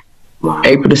birthday, wow.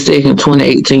 April the 2nd,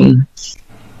 2018.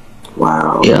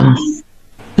 Wow. Yeah.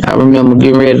 I remember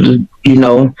getting ready to, you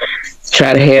know,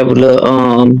 try to have a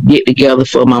little get together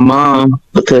for my mom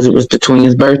because it was the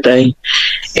twins' birthday.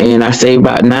 And I say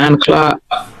about 9 o'clock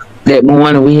that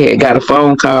morning, we had got a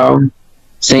phone call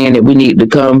saying that we need to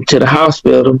come to the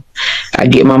hospital. I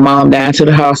get my mom down to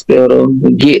the hospital.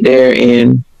 We get there,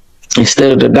 and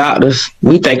instead of the doctors,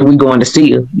 we thinking we going to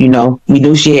see her. You know, we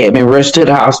knew she had been rushed to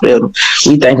the hospital.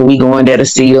 We thinking we going there to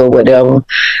see her, whatever.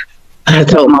 I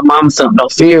told my mom something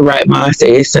don't feel right, Ma. I said,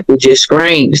 it's just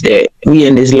strange that we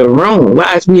in this little room.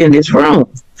 Why is we in this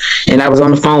room? And I was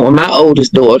on the phone with my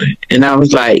oldest daughter, and I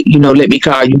was like, you know, let me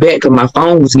call you back because my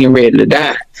phone was getting ready to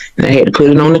die. And I had to put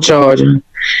it on the charger.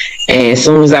 And as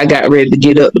soon as I got ready to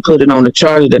get up to put it on the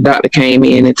charger, the doctor came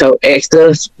in and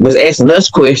was asking us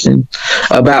questions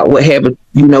about what happened,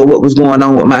 you know, what was going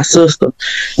on with my sister.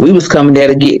 We was coming there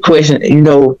to get questions, you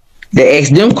know, they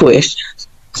asked them questions.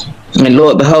 And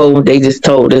Lord behold, they just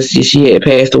told us she had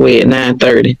passed away at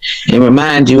 9:30. And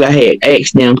remind you, I had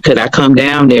asked them, could I come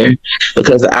down there?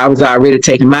 Because I was already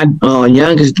taking my one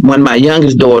of my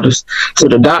youngest daughters to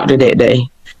the doctor that day.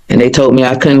 And they told me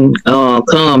I couldn't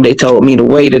come. They told me to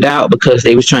wait it out because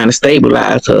they was trying to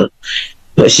stabilize her.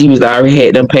 But she was already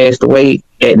had them passed away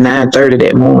at 9:30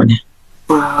 that morning.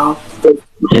 Wow.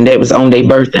 And that was on their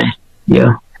birthday.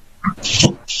 Yeah.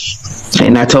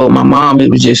 And I told my mom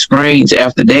it was just strange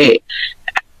after that.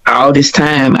 All this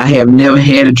time, I have never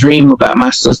had a dream about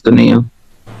my sister now.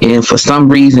 And for some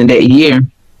reason that year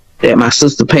that my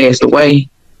sister passed away,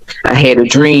 I had a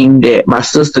dream that my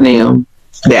sister now,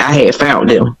 that I had found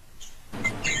them.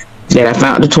 That I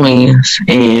found the twins.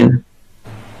 And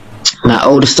my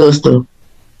older sister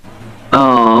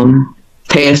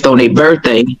passed on their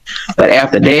birthday. But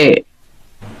after that,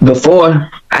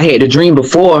 before, I had a dream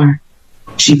before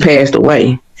she passed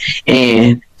away,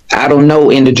 and I don't know,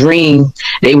 in the dream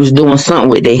they was doing something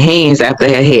with their hands after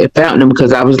I had found them,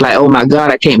 because I was like, oh my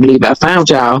God, I can't believe I found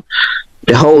y'all.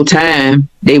 The whole time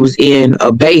they was in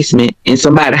a basement, in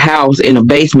somebody's house in a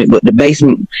basement, but the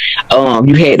basement,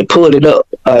 you had to pull it up,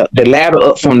 the ladder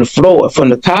up from the floor, from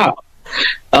the top,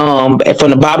 from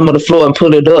the bottom of the floor, and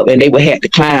pull it up, and they would have to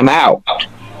climb out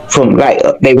from, like,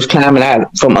 they was climbing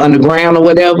out from underground or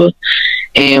whatever.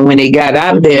 And when they got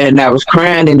out of there, and I was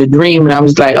crying in the dream, and I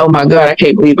was like, oh my God, I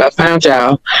can't believe I found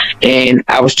y'all. And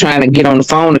I was trying to get on the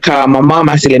phone to call my mom.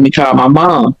 I said, let me call my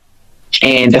mom.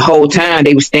 And the whole time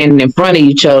they were standing in front of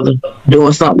each other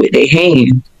doing something with their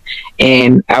hands.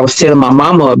 And I was telling my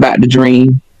mama about the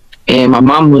dream. And my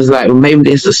mama was like, well, maybe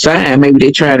that's a sign. Maybe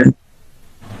they're trying to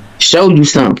show you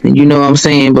something, you know what I'm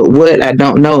saying? But what, I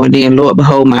don't know. And then, Lord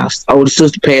behold, my older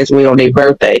sister passed away on their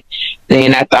birthday.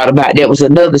 Then I thought about that was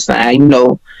another sign, you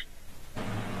know.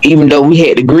 Even though we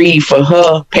had to grieve for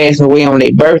her passing away on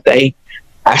their birthday,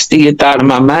 I still thought in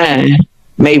my mind,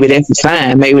 maybe that's a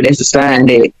sign. Maybe that's a sign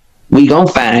that we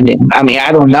gonna find them. I mean,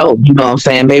 I don't know, you know what I'm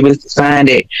saying? Maybe it's a sign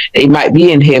that they might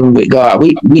be in heaven with God.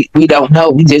 We don't know.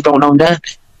 We just don't know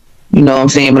nothing. You know what I'm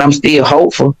saying? But I'm still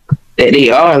hopeful that they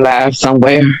are alive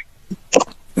somewhere.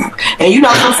 And you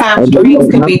know, sometimes dreams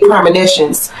can be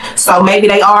premonitions. So maybe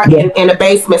they are in a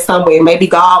basement somewhere. Maybe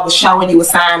God was showing you a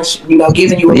sign, you know,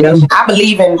 giving you a vision. I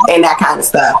believe in that kind of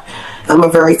stuff. I'm a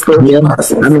very spiritual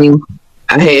person. I mean,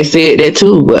 I had said that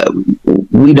too, but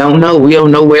we don't know. We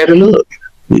don't know where to look.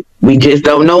 We just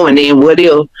don't know. And then what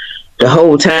if the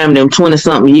whole time, them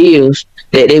 20-something years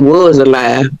that they was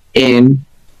alive and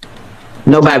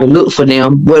nobody looked for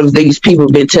them, what if these people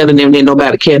been telling them that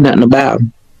nobody cared nothing about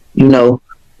them? You know,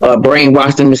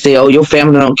 brainwash them and say, oh, your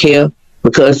family don't care,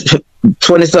 because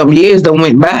 20-something years done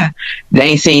went by. They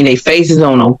ain't seen their faces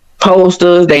on no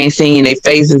posters. They ain't seen their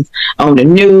faces on the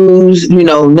news. You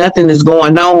know, nothing is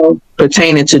going on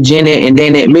pertaining to Janet and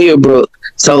Danette Millbrook.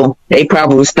 So they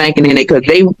probably was thinking in it, because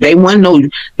they wasn't no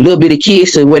little bitty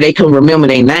kids to where they couldn't remember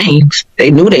their names.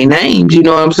 They knew their names, you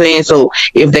know what I'm saying? So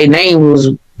if their name was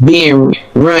being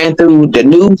run through the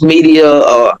news media,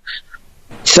 or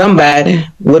somebody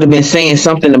would have been saying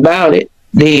something about it,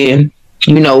 then,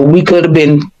 you know, we could have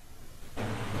been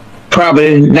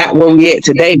probably not where we at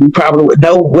today. We probably would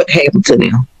know what happened to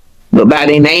them. But by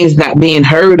their names not being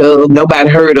heard of, nobody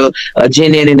heard of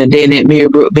Janet and Danette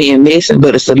Millbrook being missing,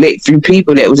 but a select few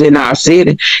people that was in our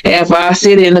city. Half our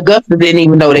city in Augusta didn't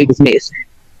even know they was missing.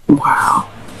 Wow.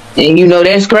 And you know,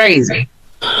 that's crazy.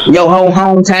 Your whole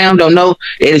hometown don't know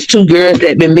there's 2 girls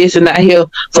that been missing out here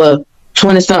for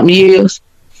 20-something years.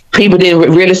 People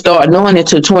didn't really start knowing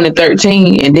until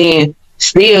 2013, and then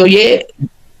still yet,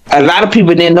 a lot of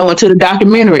people didn't know until the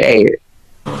documentary aired.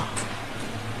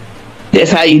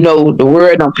 That's how you know the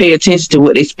world don't pay attention to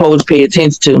what they supposed to pay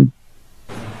attention to.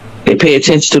 They pay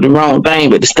attention to the wrong thing,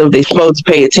 but the stuff they supposed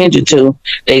to pay attention to,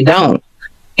 they don't.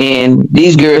 And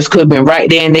these girls could have been right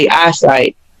there in their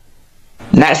eyesight.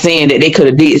 Not saying that they could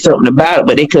have did something about it,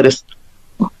 but they could have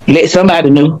let somebody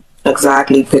know.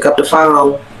 Exactly. Pick up the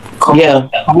phone.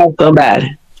 Call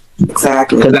somebody.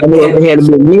 Exactly. Because I know it had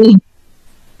to be me.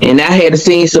 And I had to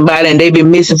see somebody, and they've been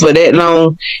missing for that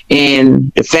long,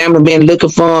 and the family been looking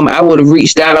for them. I would have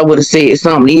reached out. I would have said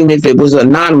something, even if it was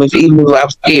anonymous, even if I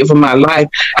was scared for my life.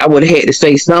 I would have had to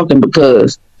say something,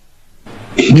 because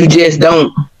You just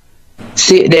don't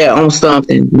sit there on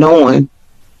something knowing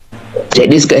that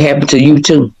this could happen to you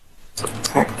too.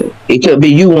 Exactly. It could be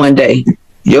you one day.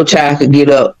 Your child could get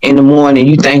up in the morning,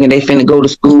 you thinking they finna go to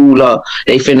school or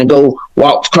they finna go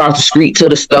walk across the street to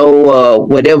the store or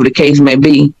whatever the case may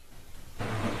be,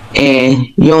 and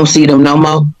you don't see them no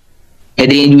more.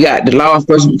 And then you got the law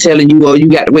enforcement telling you, oh, you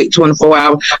got to wait 24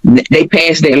 hours. They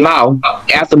passed that law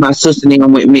after my sister and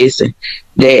them went missing,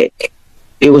 that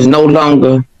it was no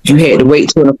longer, you had to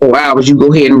wait 24 hours. You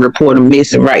go ahead and report them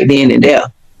missing right then and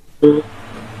there.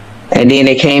 And then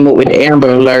they came up with the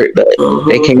Amber Alert, but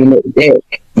they came up with that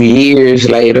years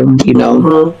later, you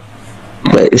know.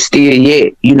 But still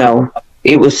yet, you know,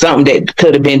 it was something that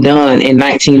could have been done in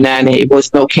 1990. It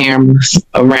was no cameras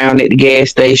around at the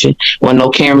gas station. Wasn't no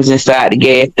cameras inside the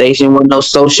gas station. Wasn't no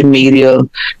social media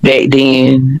back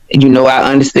then. You know, I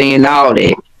understand all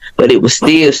that. But it was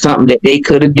still something that they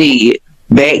could have did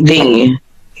back then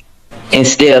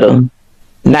instead of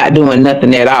not doing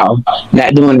nothing at all.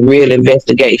 Not doing a real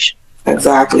investigation.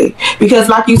 Exactly. Because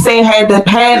like you said,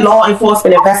 had law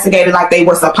enforcement investigated like they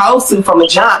were supposed to from the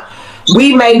jump,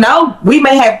 we may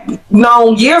have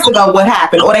known years ago what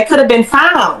happened, or they could have been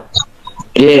found.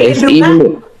 Yes,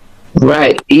 even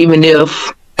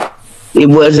if it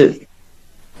wasn't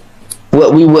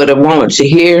what we would have wanted to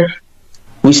hear,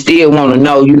 we still want to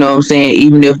know, you know what I'm saying?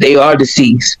 Even if they are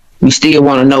deceased, we still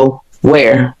want to know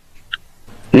where.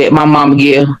 Let my mama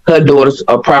give her daughters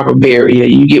a proper burial.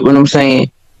 You get what I'm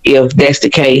saying? If that's the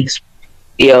case,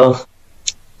 if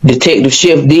Detective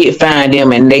Schiff did find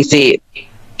them and they said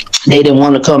they didn't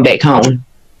want to come back home,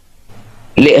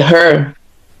 let her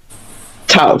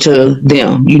talk to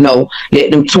them, you know,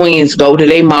 let them twins go to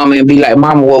their mama and be like,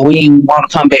 Mama, well, we want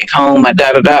to come back home,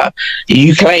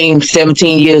 You claim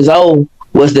 17 years old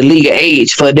was the legal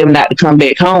age for them not to come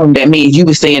back home. That means you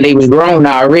were saying they was grown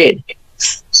already.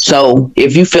 So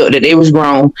if you felt that they was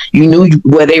grown, you knew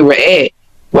where they were at,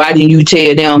 why didn't you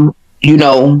tell them, you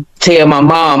know, tell my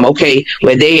mom, okay,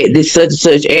 well, they at this such and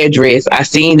such address, I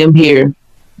seen them here.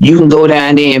 You can go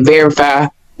down there and verify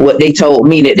what they told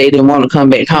me, that they didn't want to come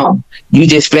back home. You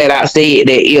just flat out said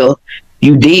that if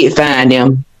you did find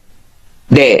them,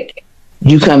 that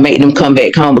you couldn't make them come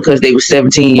back home because they were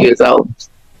 17 years old.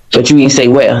 But you didn't say,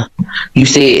 well, you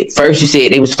said, first you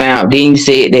said they was found, then you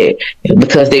said that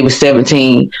because they were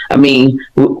 17. I mean,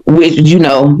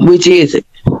 which is it?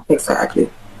 Exactly.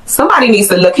 Somebody needs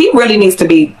to look. He really needs to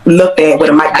be looked at with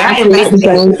a mic. I the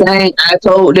same thing I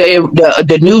told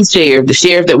the new sheriff, the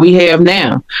sheriff that we have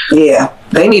now. Yeah,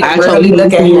 they need to really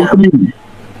look at him.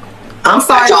 I'm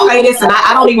sorry to say this, and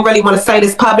I don't even really want to say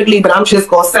this publicly, but I'm just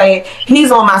going to say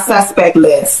he's on my suspect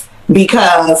list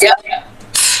because... Yep.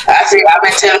 I've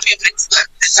been telling people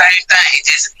the same thing.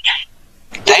 Just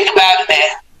think about it,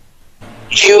 man.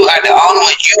 You are the only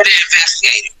one, you the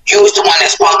investigator. You was the one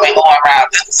that's supposed to be going around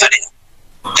looking for them.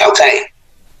 Okay.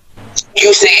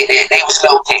 You said that they was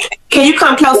located. Can you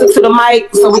come closer to the mic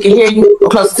so we can hear you? Or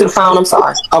closer to the phone? I'm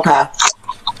sorry. Okay.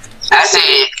 I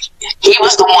said he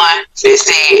was the one that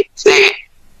said that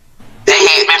they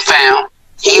had been found.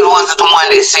 He was the one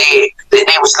that said that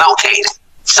they was located.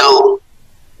 So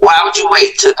why would you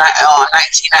wait till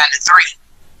 1993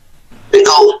 to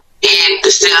go in the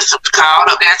citizen called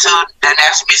up there to the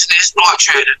National Missing and Explored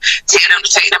Children, tell them to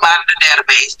take them out of the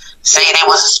database, say they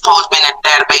wasn't supposed to be in the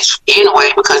database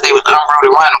anyway because they were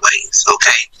unruly runaways,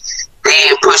 okay?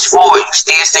 Then push forward, you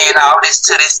still saying all this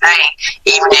to this day.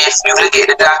 Even if you look at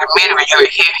the documentary, you'll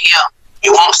hear him,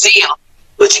 you won't see him,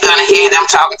 but you're gonna hear them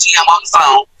talking to him on the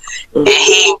phone, and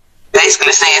he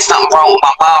basically saying something wrong with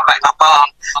my mom, like my mom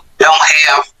don't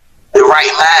have the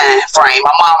right mind frame.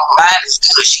 My mom's mind is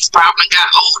good. She's probably got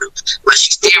older, but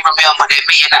she still remember that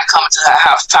man not coming to her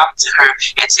house talking to her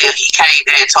until he came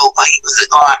there and told her he was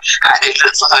going out there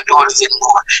looking for her daughters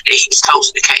anymore, that he was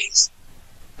close to the case.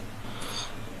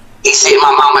 He said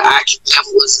my mama IQ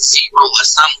level was a 0 or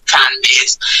some kind of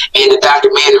mess in the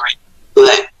documentary,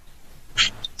 but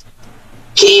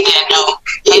he didn't do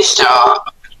his job,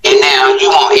 and now you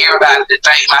want everybody to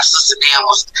think my sister them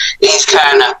was these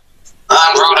kind of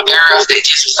unruly girls that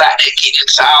just was out there getting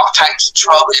into all types of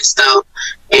trouble and stuff,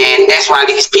 and that's why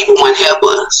these people won't help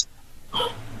us.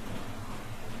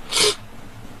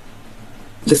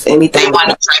 Just anything. They want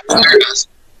to type of girls.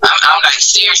 I'm like,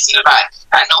 seriously, like,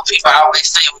 I know people always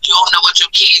say, well, you don't know what your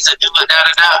kids are doing,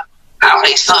 I'm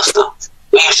their sister.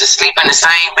 We used to sleep in the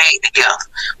same bed together.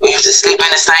 We used to sleep in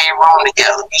the same room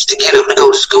together. We used to get up to go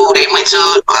to school. They went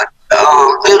to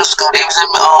middle school. They was in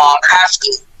high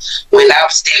school when I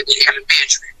was still in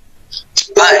elementary.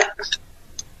 But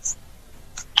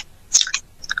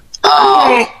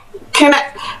Can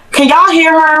y'all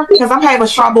hear her? Because I'm having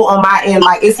trouble on my end.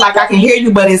 Like, it's like I can hear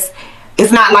you, but it's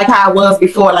not like how it was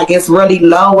before. Like, it's really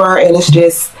lower, and it's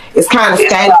kind of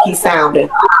staticky sounding.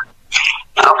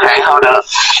 Okay, hold up.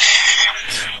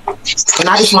 And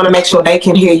I just want to make sure they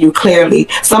can hear you clearly.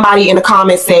 Somebody in the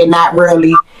comments said not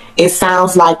really. It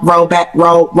sounds like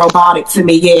robotic to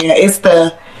me. Yeah, it's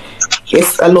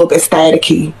a little bit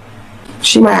staticky.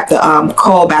 She might have to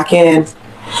call back in.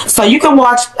 So you can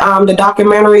watch the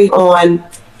documentary on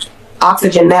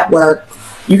Oxygen Network.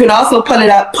 You can also pull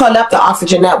up the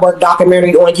Oxygen Network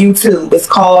documentary on YouTube. It's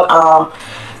called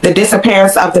The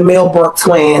Disappearance of the Millbrook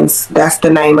Twins. That's the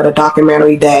name of the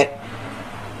documentary that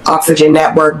Oxygen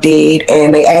Network did,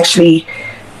 and they actually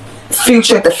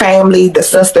featured the family. The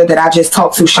sister that I just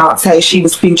talked to, Shantae, she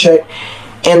was featured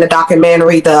in the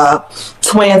documentary. The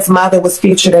twins' mother was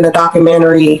featured in the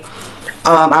documentary.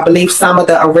 I believe some of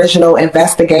the original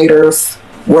investigators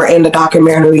were in the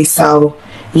documentary. So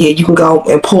yeah, you can go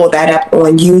and pull that up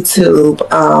on YouTube.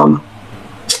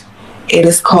 It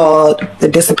is called The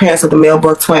Disappearance of the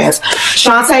Millbrook Twins.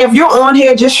 Shantae, if you're on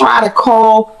here, just try to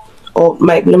call. Or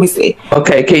maybe, let me see.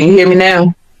 Okay, can you hear me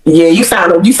now? Yeah, you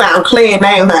sound clear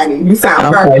now, honey. You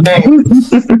sound perfect now.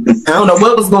 I don't know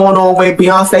what was going on with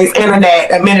Beyonce's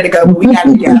internet a minute ago, but we got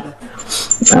it together.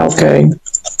 Okay.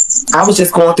 I was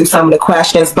just going through some of the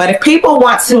questions, but if people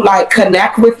want to like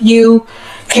connect with you,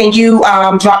 can you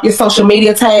drop your social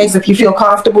media tags if you feel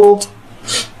comfortable?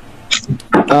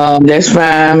 That's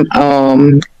fine.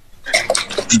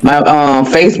 My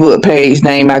Facebook page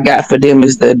name I got for them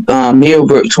is the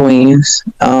Millbrook Twins,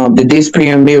 the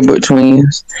Disappearing Millbrook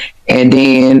Twins, and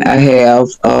then I have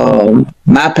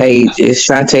my page is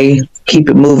Shantae Keep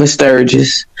It Moving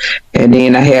Sturgis, and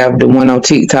then I have the one on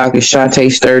TikTok is Shantae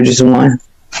Sturgis 1.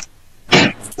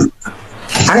 I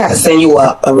gotta send you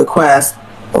a request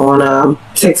on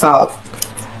TikTok,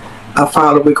 a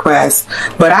follow request,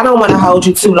 but I don't want to hold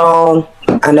you too long.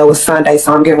 I know it's Sunday,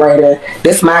 so I'm getting ready to.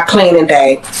 This is my cleaning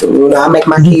day. So, I make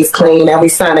my kids clean every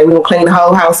Sunday. We will clean the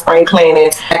whole house, spring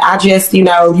cleaning. I just, you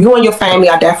and your family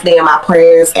are definitely in my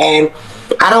prayers, and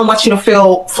I don't want you to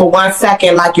feel for 1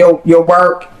 second like your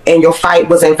work and your fight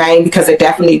was in vain, because it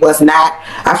definitely was not.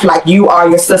 I feel like you are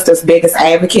your sister's biggest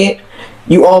advocate.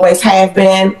 You always have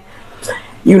been,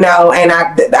 and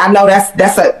I know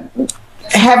that's a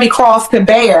heavy cross to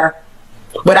bear,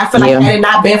 but I feel like had it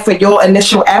not been for your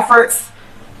initial efforts,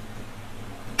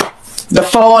 the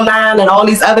fall line and all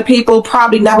these other people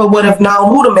probably never would have known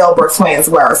who the Millbrook Twins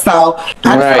were. So I just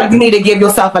feel like you need to give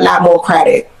yourself a lot more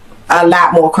credit. A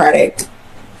lot more credit.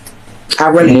 I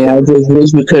really I just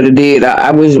wish we could have did.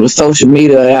 I wish it was social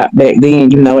media out back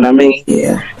then, you know what I mean?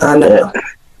 Yeah, I know.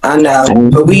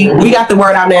 But we got the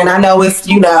word out there, and I know it's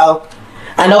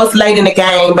I know it's late in the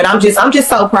game, but I'm just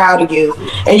so proud of you.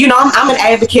 And I'm an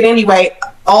advocate anyway,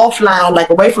 offline, like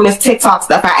away from this TikTok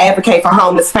stuff. I advocate for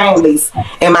homeless families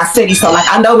in my city. So like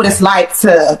I know what it's like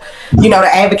to, to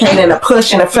advocate and to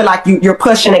push and to feel like you're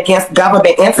pushing against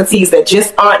government entities that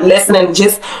just aren't listening,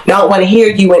 just don't want to hear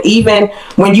you. And even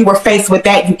when you were faced with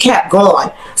that, you kept going.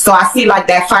 So I see like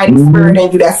that fighting spirit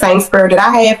in you, that same spirit that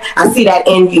I have. I see that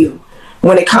in you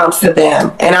when it comes to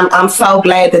them. And I'm so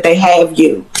glad that they have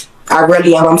you. I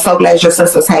really am. I'm so glad your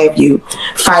sisters have you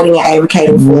fighting and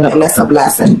advocating for them. That's a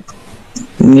blessing.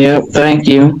 Yep, thank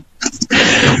you.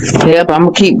 Yep, I'm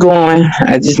gonna keep going.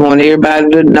 I just want everybody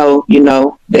to know,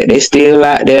 that they're still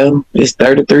out there. It's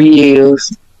 33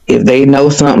 years. If they know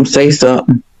something, say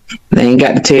something. They ain't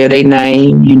got to tell their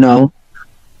name,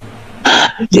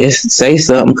 Just say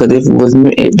something, because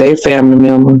if they family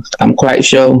members, I'm quite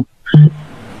sure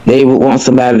they would want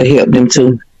somebody to help them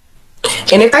too.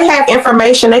 And if they have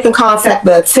information, they can contact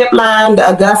the tip line,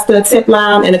 the Augusta tip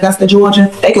line in Augusta, Georgia.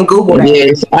 They can Google that.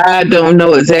 Yes, I don't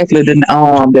know exactly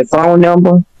the phone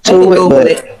number to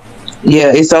it.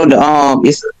 Yeah, it's on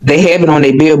the they have it on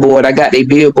their billboard. I got their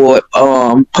billboard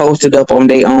posted up on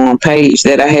their page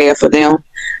that I have for them.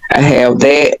 I have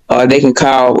that, or they can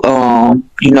call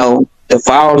the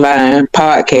Fall Line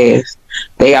podcast.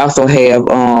 They also have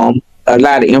a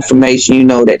lot of information,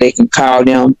 that they can call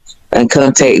them and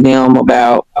contact them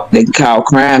about. They can call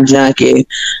Crime Junkie.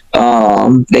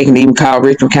 They can even call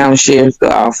Richmond County Sheriff's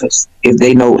Office if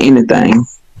they know anything.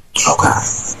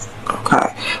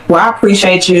 Okay. Well, I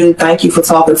appreciate you. Thank you for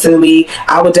talking to me.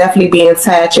 I will definitely be in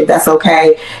touch if that's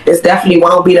okay. This definitely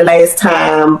won't be the last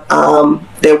time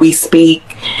that we speak.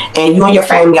 And you and your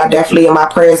family are definitely in my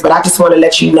prayers. But I just want to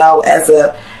let you know,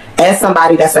 as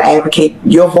somebody that's an advocate,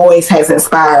 your voice has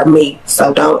inspired me.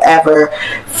 So don't ever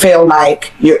feel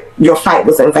like your fight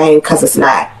was in vain, because it's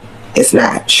not. It's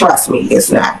not. Trust me,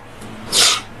 it's not.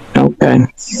 Okay. Okay.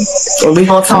 And we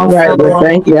gonna talk. All right, well,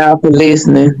 thank y'all for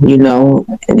listening. You know,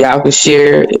 y'all can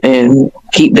share and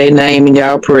keep their name in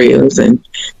y'all prayers, and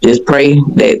just pray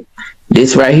that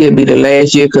this right here be the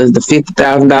last year, because the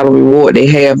 $50,000 reward they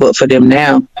have up for them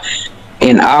now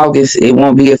in August, it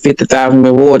won't be a $50,000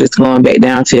 reward. It's going back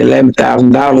down to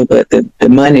 $11,000, but the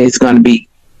money is going to be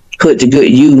put to good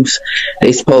use.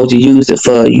 They supposed to use it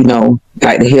for, you know,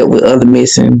 like to help with other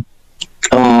missing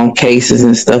cases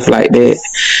and stuff like that.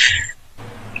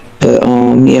 But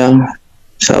yeah.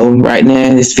 So right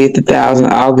now it's $50,000.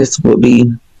 August would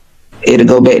be, it'll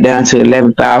go back down to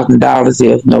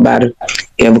 $11,000 if nobody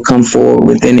ever come forward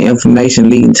with any information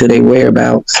leading to their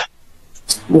whereabouts.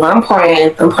 Well, I'm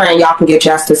praying y'all can get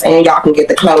justice and y'all can get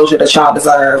the closure that y'all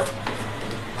deserve.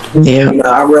 Yeah. You know,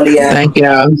 I really am. Thank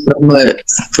y'all so much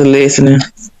for listening.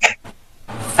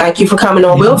 Thank you for coming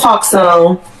on. We'll talk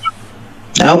soon.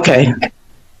 Okay.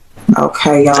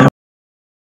 Okay, y'all.